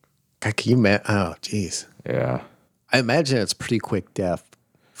anymore. God, can you imagine? Oh, geez. Yeah. I imagine it's pretty quick death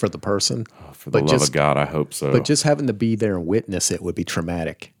for the person. Oh, for the love of God, I hope so. But just having to be there and witness it would be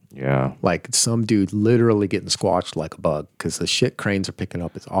traumatic. Yeah. Like some dude literally getting squashed like a bug because the shit cranes are picking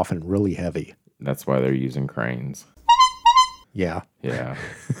up is often really heavy. That's why they're using cranes. Yeah. Yeah.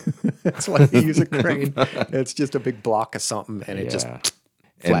 That's why they use a crane. It's just a big block of something, and it just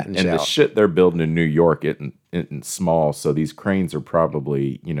flattens and you the out. shit they're building in New York isn't small, so these cranes are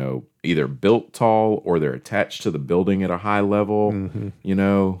probably, either built tall or they're attached to the building at a high level, and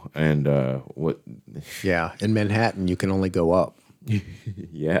Yeah. In Manhattan, you can only go up.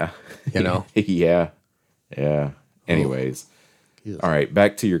 yeah. Yeah. Anyways. All right,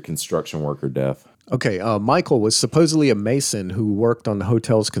 back to your construction worker death. Okay. Michael was supposedly a mason who worked on the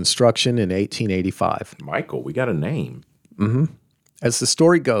hotel's construction in 1885. Michael, we got a name. As the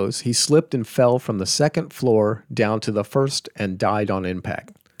story goes, he slipped and fell from the second floor down to the first and died on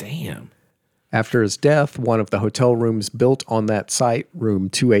impact. Damn. After his death, one of the hotel rooms built on that site, room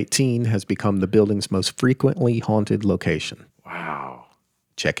 218, has become the building's most frequently haunted location. Wow.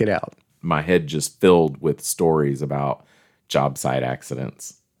 Check it out. My head just filled with stories about job site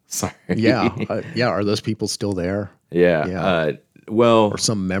accidents. Sorry. Yeah. Are those people still there? Yeah. Yeah. Well, Or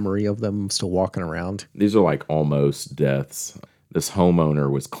some memory of them still walking around? these are like almost deaths. This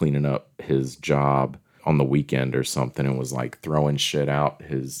homeowner was cleaning up his job on the weekend or something and was like throwing shit out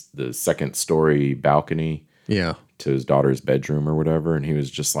the second story balcony Yeah. to his daughter's bedroom or whatever. And he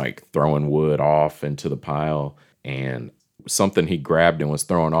was just like throwing wood off into the pile, and something he grabbed and was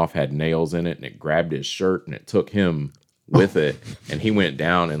throwing off had nails in it, and it grabbed his shirt and it took him with it. And he went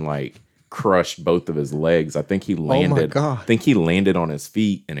down and like crushed both of his legs. I think he landed, God. I think he landed on his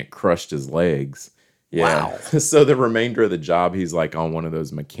feet and it crushed his legs. Yeah. Wow. So the remainder of the job, he's like on one of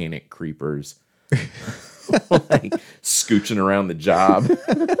those mechanic creepers, like scooching around the job.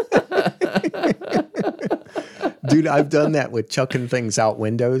 Dude, I've done that with chucking things out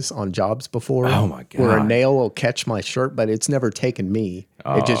windows on jobs before. Oh, my Where a God. nail will catch my shirt, but it's never taken me.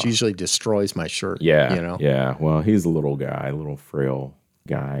 It just usually destroys my shirt. Yeah. You know? Yeah. Well, he's a little guy, a little frail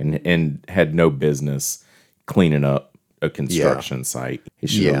guy, and had no business cleaning up a construction site. He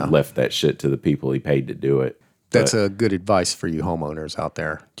should have left that shit to the people he paid to do it. That's a good advice for you homeowners out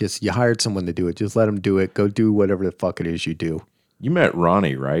there. Just, you hired someone to do it. Just let them do it. Go do whatever the fuck it is you do. You met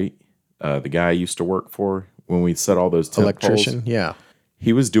Ronnie, right? The guy I used to work for when we set all those tent Electrician? poles. Yeah.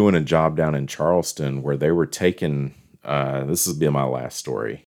 He was doing a job down in Charleston where they were taking, this will be my last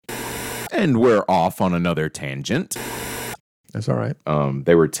story. And we're off on another tangent. That's all right.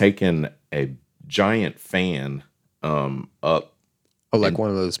 They were taking a giant fan up. Oh, like one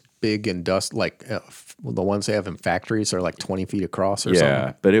of those big like the ones they have in factories are like 20 feet across or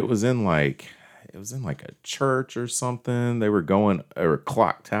something. But it was in like a church or something. They were going, or a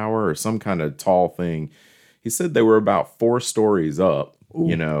clock tower or some kind of tall thing. He said they were about 4 stories up,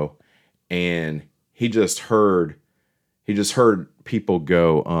 and he just heard people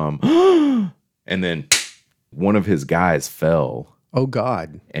go, and then one of his guys fell. Oh,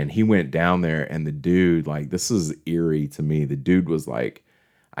 God. And he went down there, and the dude, like, this is eerie to me. The dude was like,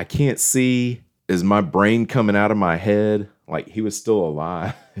 I can't see. Is my brain coming out of my head? Like, he was still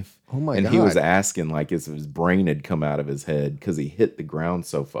alive. Oh, my and God. he was asking, like, if his brain had come out of his head because he hit the ground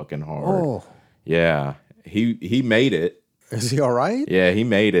so fucking hard. Oh. Yeah. He made it. Is he all right? Yeah, he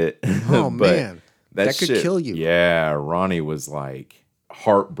made it. Oh, But man. That could kill you. Yeah, Ronnie was like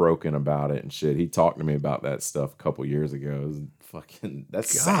heartbroken about it and shit. He talked to me about that stuff a couple years ago. It was fucking,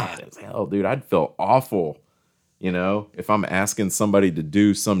 that's sad as hell, dude. I'd feel awful, if I'm asking somebody to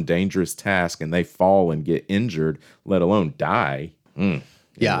do some dangerous task and they fall and get injured, let alone die.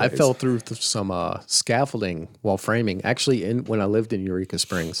 Yeah, I Anyways. fell through some scaffolding while framing. Actually, when I lived in Eureka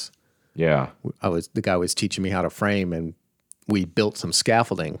Springs, Yeah. the guy was teaching me how to frame, and we built some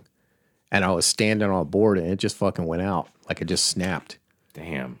scaffolding, and I was standing on a board, and it just fucking went out, like it just snapped,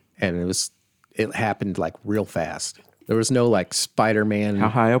 Damn. and it happened like real fast. There was no like Spider-Man. How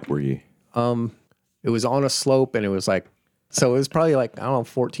high up were you? It was on a slope, and it was like, so it was probably like, I don't know,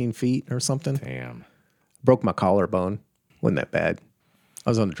 14 feet or something. Damn. Broke my collarbone. Wasn't that bad. I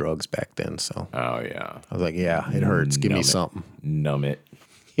was on drugs back then, so Oh, yeah. I was like, yeah, it hurts. Give me Numb it. something. Numb it.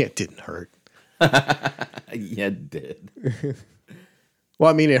 Yeah, it didn't hurt. Yeah, it did. Well,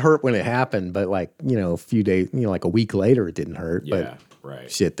 I mean, it hurt when it happened, but like, a few days, like a week later, it didn't hurt. Yeah, But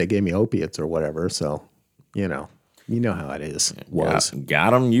right. shit, they gave me opiates or whatever. So, you know how it is. Got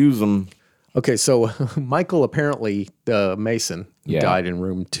them, use them. Okay, so Michael, apparently, the Mason, who died in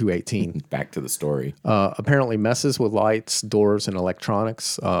room 218, Back to the story. apparently messes with lights, doors, and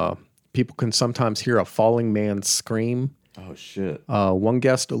electronics. People can sometimes hear a falling man scream. Oh, shit. One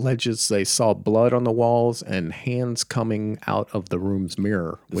guest alleges they saw blood on the walls and hands coming out of the room's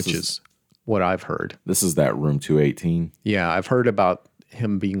mirror, which is what I've heard. This is that room 218. Yeah, I've heard about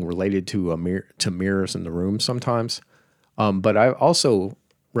him being related to mirrors in the room sometimes. But I also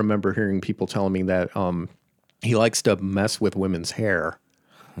remember hearing people telling me that He likes to mess with women's hair,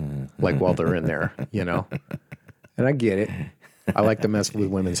 like while they're in there, you know? And I get it. I like to mess with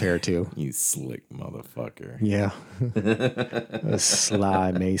women's hair too. You slick motherfucker. Yeah. Those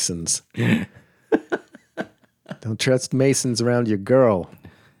sly Masons. Don't trust Masons around your girl.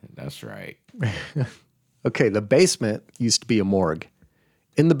 That's right. Okay, the basement used to be a morgue.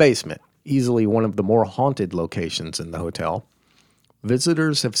 In the basement, easily one of the more haunted locations in the hotel,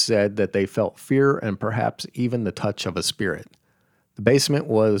 visitors have said that they felt fear and perhaps even the touch of a spirit. The basement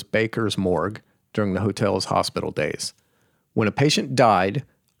was Baker's morgue during the hotel's hospital days. When a patient died,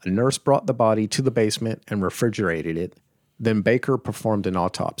 a nurse brought the body to the basement and refrigerated it. Then Baker performed an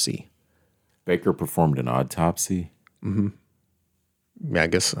autopsy. Baker performed an autopsy? Yeah, I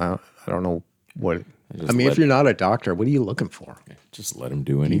guess I don't know what. Just I mean, if you're not a doctor, what are you looking for? Just let him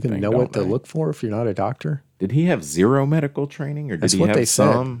do You anything. even know what to look for if you're not a doctor? Did he have zero medical training, or did That's he what have they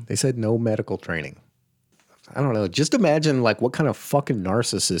some? said. They said no medical training. I don't know. Just imagine like what kind of fucking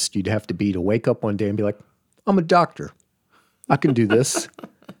narcissist you'd have to be to wake up one day and be like, I'm a doctor. I can do this.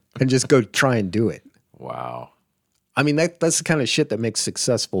 And just go try and do it. Wow. I mean, that's the kind of shit that makes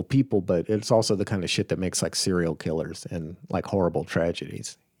successful people, but it's also the kind of shit that makes like serial killers and like horrible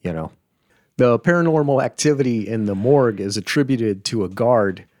tragedies, you know? The paranormal activity in the morgue is attributed to a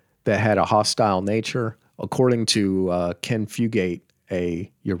guard that had a hostile nature, according to Ken Fugate,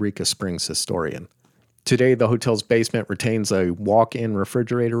 a Eureka Springs historian. Today, the hotel's basement retains a walk-in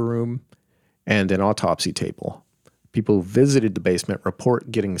refrigerator room and an autopsy table. People who visited the basement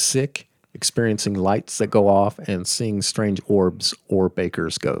report getting sick, experiencing lights that go off, and seeing strange orbs or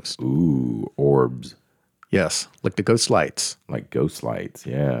Baker's ghost. Ooh, orbs. Yes, like the ghost lights. Like ghost lights,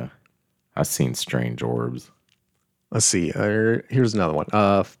 yeah. I've seen strange orbs. Let's see. Here's another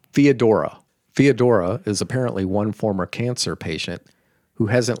one. Theodora. Theodora is apparently one former cancer patient who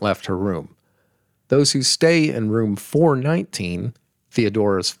hasn't left her room. Those who stay in room 419,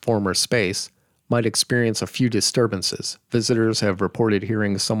 Theodora's former space, might experience a few disturbances. Visitors have reported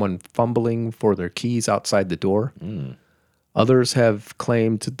hearing someone fumbling for their keys outside the door. Others have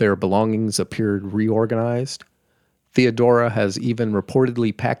claimed their belongings appeared reorganized. Theodora has even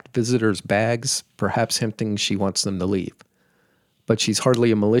reportedly packed visitors' bags, perhaps hinting she wants them to leave. But she's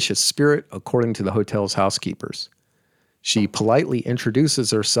hardly a malicious spirit, according to the hotel's housekeepers. She politely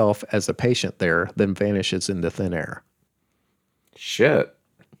introduces herself as a patient there, then vanishes into thin air. Shit.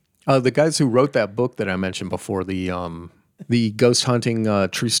 The guys who wrote that book that I mentioned before, the ghost hunting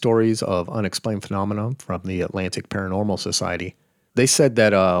true stories of unexplained phenomena from the Atlantic Paranormal Society, they said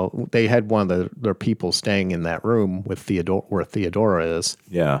that they had one of their people staying in that room with where Theodora is.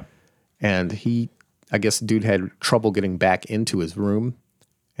 Yeah. And I guess the dude had trouble getting back into his room,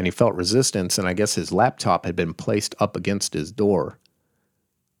 and he felt resistance, and I guess his laptop had been placed up against his door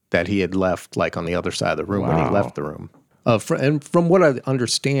that he had left like on the other side of the room when he left the room. And from what I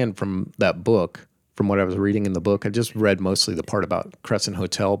understand from that book, from what I was reading in the book, I just read mostly the part about Crescent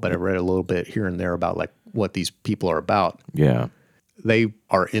Hotel, but I read a little bit here and there about like what these people are about. Yeah. They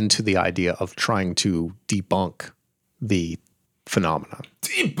are into the idea of trying to debunk the phenomenon.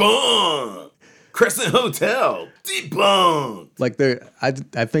 Debunk! Crescent Hotel! Debunk! Like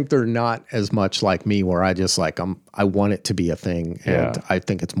I think they're not as much like me where I just like, I want it to be a thing. And I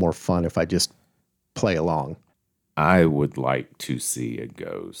think it's more fun if I just play along. I would like to see a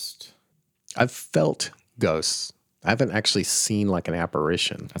ghost. I've felt ghosts. I haven't actually seen like an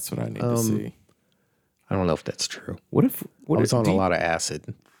apparition. That's what I need to see. I don't know if that's true. What if I was on a lot of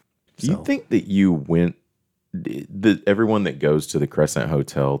acid. Do you think that you went? Everyone that goes to the Crescent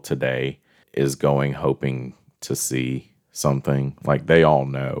Hotel today is going hoping to see something. Like they all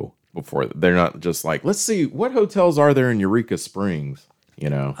know before. They're not just like, let's see what hotels are there in Eureka Springs. You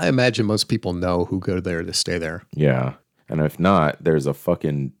know, I imagine most people know who go there to stay there. Yeah. And if not, there's a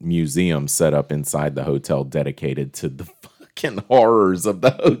fucking museum set up inside the hotel dedicated to the fucking horrors of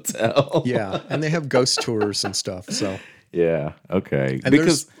the hotel. Yeah. And they have ghost tours and stuff. So, yeah. Okay. and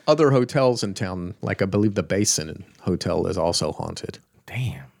because there's other hotels in town, like I believe the Basin Hotel is also haunted.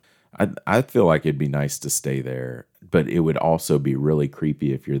 Damn. I feel like it'd be nice to stay there, but it would also be really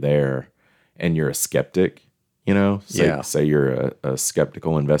creepy if you're there and you're a skeptic. You know, say you're a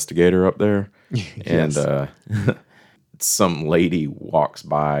skeptical investigator up there, and some lady walks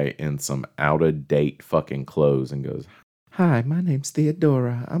by in some out of date fucking clothes and goes, "Hi, my name's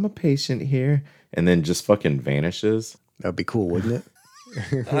Theodora. I'm a patient here," and then just fucking vanishes. That'd be cool, wouldn't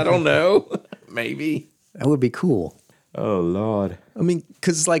it? I don't know. Maybe that would be cool. Oh Lord. I mean,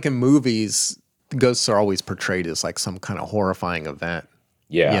 because like in movies, ghosts are always portrayed as like some kind of horrifying event.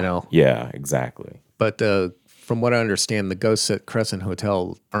 Yeah. You know. Yeah. Exactly. But from what I understand, the ghosts at Crescent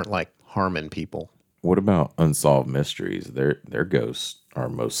Hotel aren't like harming people. What about unsolved mysteries? Their ghosts are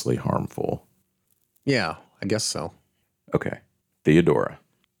mostly harmful. Yeah, I guess so. Okay. Theodora.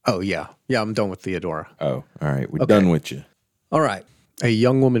 Oh, yeah. Yeah, I'm done with Theodora. Oh, all right. We're done with you. All right. A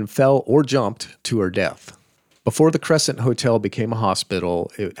young woman fell or jumped to her death. Before the Crescent Hotel became a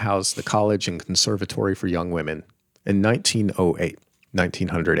hospital, it housed the College and Conservatory for Young Women. In 1908,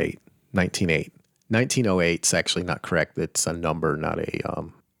 1908 is actually not correct. It's a number, not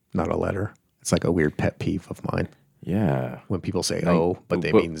a letter. It's like a weird pet peeve of mine Yeah. when people say but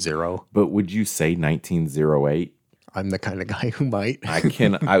they but- mean zero. But would you say 1908? I'm the kind of guy who might.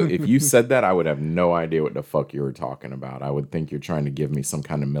 If you said that, I would have no idea what the fuck you were talking about. I would think you're trying to give me some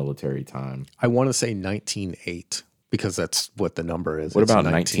kind of military time. I want to say 1908 because that's what the number is. What It's about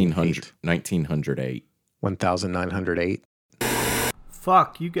 1908. 1908? 1908.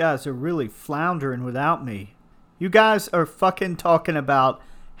 Fuck, you guys are really floundering without me. You guys are fucking talking about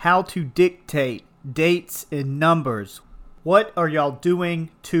how to dictate dates and numbers. What are y'all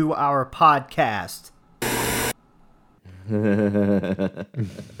doing to our podcast? I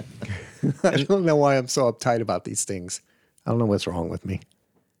don't know why I'm so uptight about these things. I don't know what's wrong with me.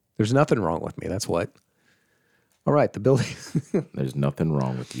 There's nothing wrong with me. That's what. All right, the building. There's nothing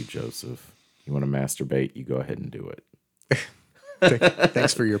wrong with you, Joseph. You want to masturbate, you go ahead and do it.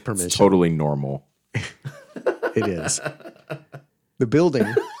 Thanks for your permission. It's totally normal. It is. The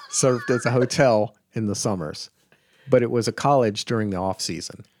building served as a hotel in the summers, but it was a college during the off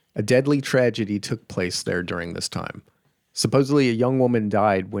season. A deadly tragedy took place there during this time. Supposedly, a young woman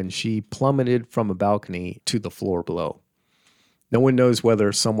died when she plummeted from a balcony to the floor below. No one knows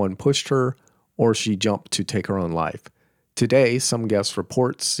whether someone pushed her or she jumped to take her own life. Today, some guests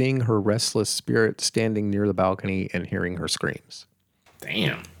report seeing her restless spirit standing near the balcony and hearing her screams.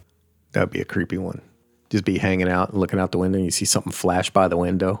 Damn. That'd be a creepy one. Just be hanging out and looking out the window and you see something flash by the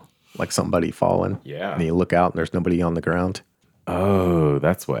window, like somebody falling. Yeah. And you look out and there's nobody on the ground. Oh,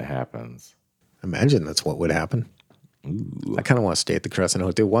 that's what happens. Imagine that's what would happen. Ooh. I kind of want to stay at the Crescent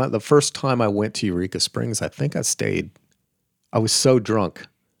Hotel. The first time I went to Eureka Springs, I think I stayed. I was so drunk.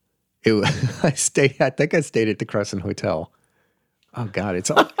 I think I stayed at the Crescent Hotel. Oh God,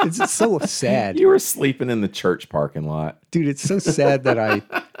 it's so sad, You were sleeping in the church parking lot. dude. It's so sad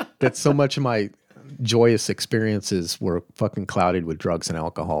that so much of my joyous experiences were fucking clouded with drugs and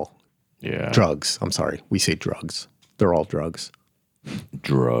alcohol. Yeah. Drugs. I'm sorry. We say drugs. They're all drugs.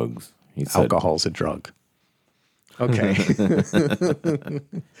 Drugs. He said, Alcohol's a drug. Okay.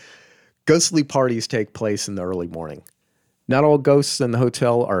 Ghostly parties take place in the early morning. Not all ghosts in the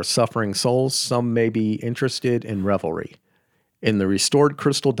hotel are suffering souls. Some may be interested in revelry. In the restored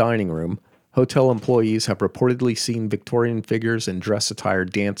Crystal Dining Room, hotel employees have reportedly seen Victorian figures in dress attire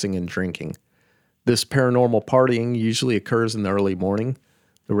dancing and drinking. This paranormal partying usually occurs in the early morning.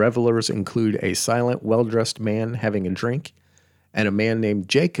 The revelers include a silent, well-dressed man having a drink and a man named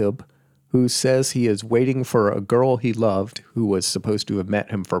Jacob who says he is waiting for a girl he loved who was supposed to have met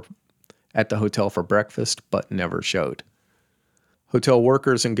him at the hotel for breakfast but never showed. Hotel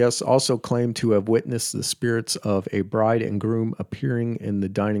workers and guests also claim to have witnessed the spirits of a bride and groom appearing in the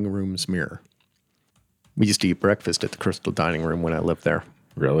dining room's mirror. We used to eat breakfast at the Crystal Dining Room when I lived there.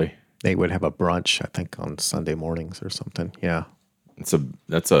 really? They would have a brunch, I think, on Sunday mornings or something. Yeah.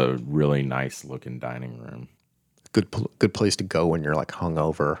 That's a really nice looking dining room. Good place to go when you're like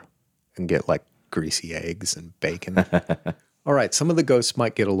hungover and get like greasy eggs and bacon. All right, some of the ghosts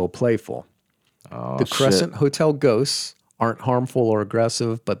might get a little playful. Oh, The Crescent Hotel ghosts aren't harmful or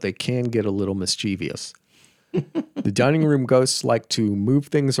aggressive, but they can get a little mischievous. The dining room ghosts like to move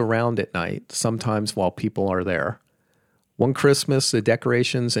things around at night, sometimes while people are there. One Christmas, the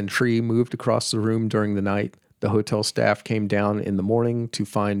decorations and tree moved across the room during the night. The hotel staff came down in the morning to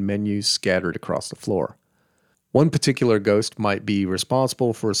find menus scattered across the floor. One particular ghost might be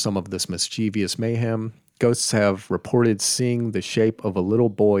responsible for some of this mischievous mayhem. Ghosts have reported seeing the shape of a little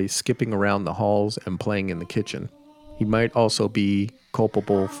boy skipping around the halls and playing in the kitchen. He might also be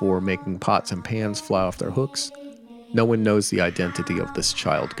culpable for making pots and pans fly off their hooks. No one knows the identity of this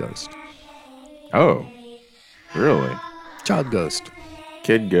child ghost. Oh, really? Child ghost.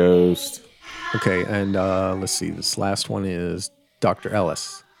 Kid ghost. Okay, and let's see. This last one is Dr.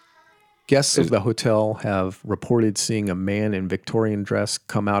 Ellis. Guests of the hotel have reported seeing a man in Victorian dress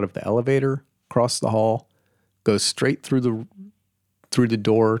come out of the elevator, cross the hall, go straight through the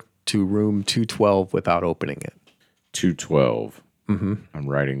door to room 212 without opening it. 212. Mm-hmm. I'm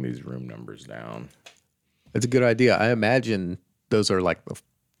writing these room numbers down. It's a good idea. I imagine those are like the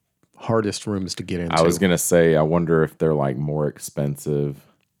hardest rooms to get into. I was going to say, I wonder if they're like more expensive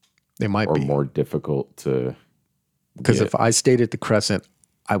They might or be. more difficult to Because get. if I stayed at the Crescent,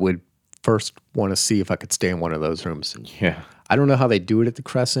 I would first want to see if I could stay in one of those rooms. Yeah. I don't know how they do it at the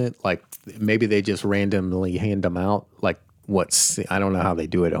Crescent. Like maybe they just randomly hand them out. Like I don't know how they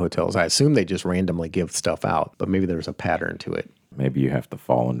do it at hotels. I assume they just randomly give stuff out, but maybe there's a pattern to it. Maybe you have to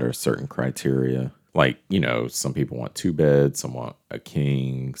fall under a certain criteria. Like, some people want 2 beds, some want a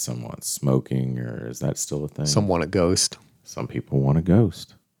king, some want smoking, or is that still a thing? Some want a ghost. Some people want a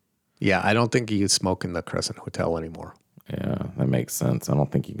ghost. Yeah, I don't think you can smoke in the Crescent Hotel anymore. Yeah, that makes sense. I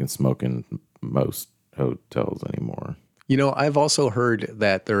don't think you can smoke in most hotels anymore. I've also heard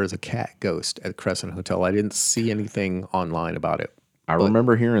that there is a cat ghost at Crescent Hotel. I didn't see anything online about it. I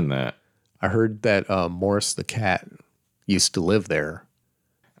remember hearing that. I heard that Morris the cat used to live there.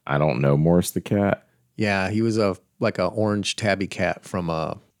 I don't know Morris the cat. Yeah, he was like a orange tabby cat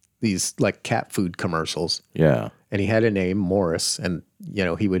from these like cat food commercials. Yeah. And he had a name, Morris, and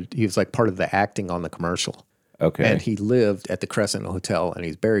he was like part of the acting on the commercial. Okay. And he lived at the Crescent Hotel, and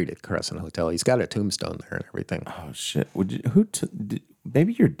he's buried at Crescent Hotel. He's got a tombstone there and everything. Oh shit!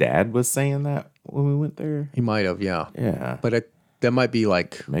 Maybe your dad was saying that when we went there. He might have, yeah. Yeah. But that might be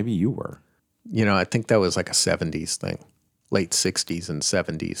like, maybe you were. I think that was like a 70s thing, late 60s and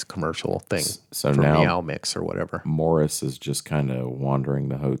 70s commercial thing. So from now Meow Mix or whatever. Morris is just kind of wandering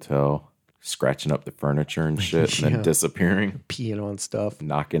the hotel, scratching up the furniture and shit, and then disappearing, peeing on stuff,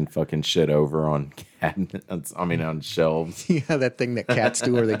 knocking fucking shit over on cabinets. On shelves. Yeah, that thing that cats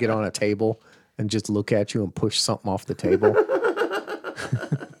do, where they get on a table and just look at you and push something off the table.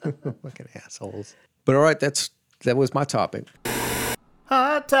 Fucking assholes. But all right, that was my topic.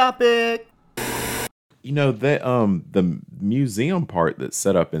 Hot topic. The museum part that's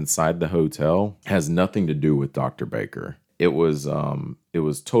set up inside the hotel has nothing to do with Dr. Baker. It was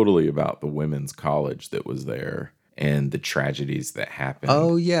totally about the women's college that was there and the tragedies that happened.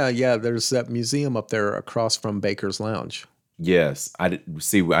 Oh yeah. There's that museum up there across from Baker's Lounge. Yes, I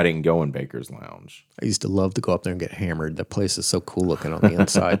didn't go in Baker's Lounge. I used to love to go up there and get hammered. The place is so cool looking on the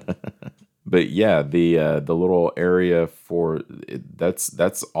inside. But yeah, the little area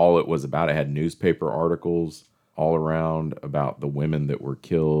that's all it was about. It had newspaper articles all around about the women that were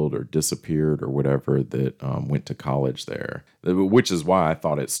killed or disappeared or whatever that went to college there, which is why I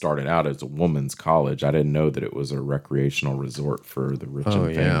thought it started out as a woman's college. I didn't know that it was a recreational resort for the rich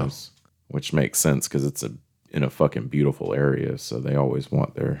and famous, which makes sense because it's in a fucking beautiful area, so they always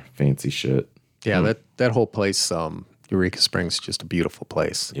want their fancy shit. Yeah, that whole place, Eureka Springs, is just a beautiful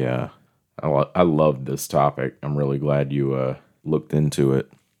place. Yeah, I love this topic. I'm really glad you looked into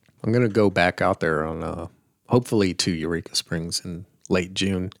it. I'm gonna go back out there on hopefully to Eureka Springs in late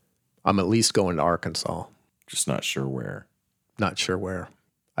June. I'm at least going to Arkansas. Just not sure where. Not sure where.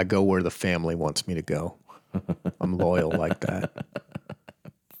 I go where the family wants me to go. I'm loyal like that.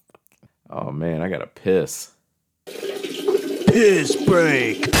 Oh man, I gotta piss. Piss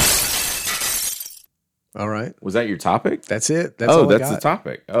break. All right. Was that your topic? That's it. That's all I that's got. the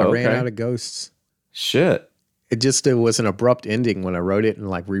topic. Oh, I ran out of ghosts. Shit. It was an abrupt ending when I wrote it and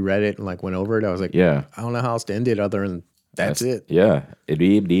like reread it and like went over it. I was like, yeah, I don't know how else to end it other than that's it. Yeah.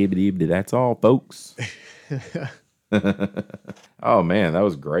 That's all, folks. Oh man, that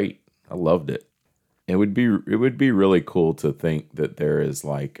was great. I loved it. It would be really cool to think that there is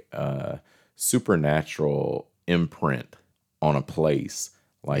like a supernatural imprint on a place.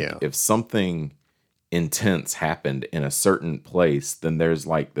 Like if something intense happened in a certain place, then there's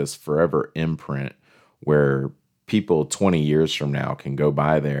like this forever imprint where people 20 years from now can go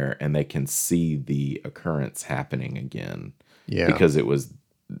by there and they can see the occurrence happening again. Yeah. Because it was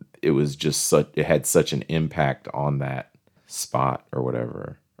just it had such an impact on that spot or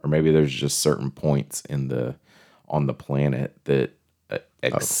whatever. Or maybe there's just certain points on the planet that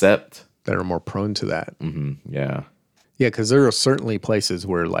accept that are more prone to that. Mm-hmm. Yeah. Yeah, because there are certainly places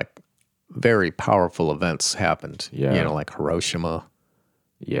where like very powerful events happened. Yeah. Like Hiroshima.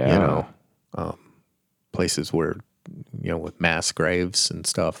 Yeah. Places where, with mass graves and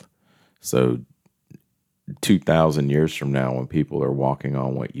stuff. So 2,000 years from now, when people are walking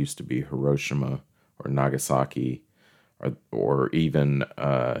on what used to be Hiroshima or Nagasaki, or even,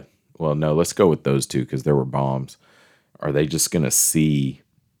 let's go with those two because there were bombs. Are they just going to see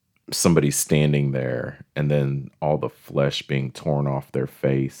somebody standing there and then all the flesh being torn off their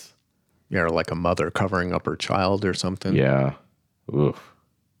face? Yeah, or like a mother covering up her child or something. Yeah. Oof.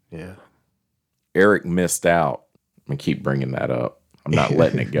 Yeah. Eric missed out. I'm going to keep bringing that up. I'm not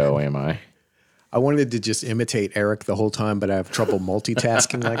letting it go, am I? I wanted to just imitate Eric the whole time, but I have trouble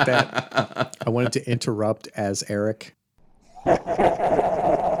multitasking like that. I wanted to interrupt as Eric.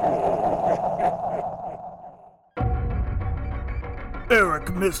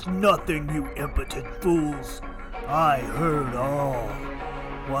 Eric missed nothing, you impotent fools. I heard all.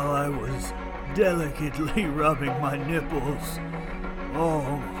 while I was delicately rubbing my nipples. Oh,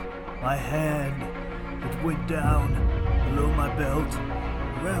 my hand, it went down below my belt,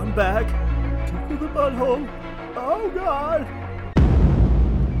 around back, to the butthole. Oh, God.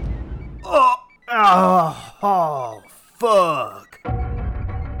 Oh, fuck.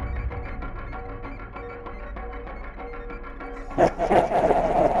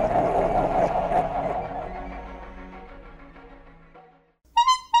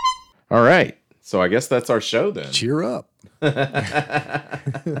 All right. So I guess that's our show then. Cheer up.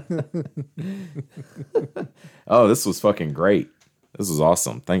 Oh, this was fucking great. This was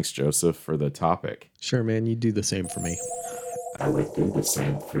awesome. Thanks, Joseph, for the topic. Sure, man. You do the same for me. I would do the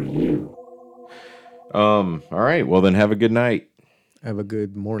same for you. All right. Well, then have a good night. Have a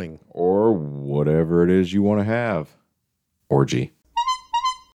good morning. Or whatever it is you want to have. Orgy.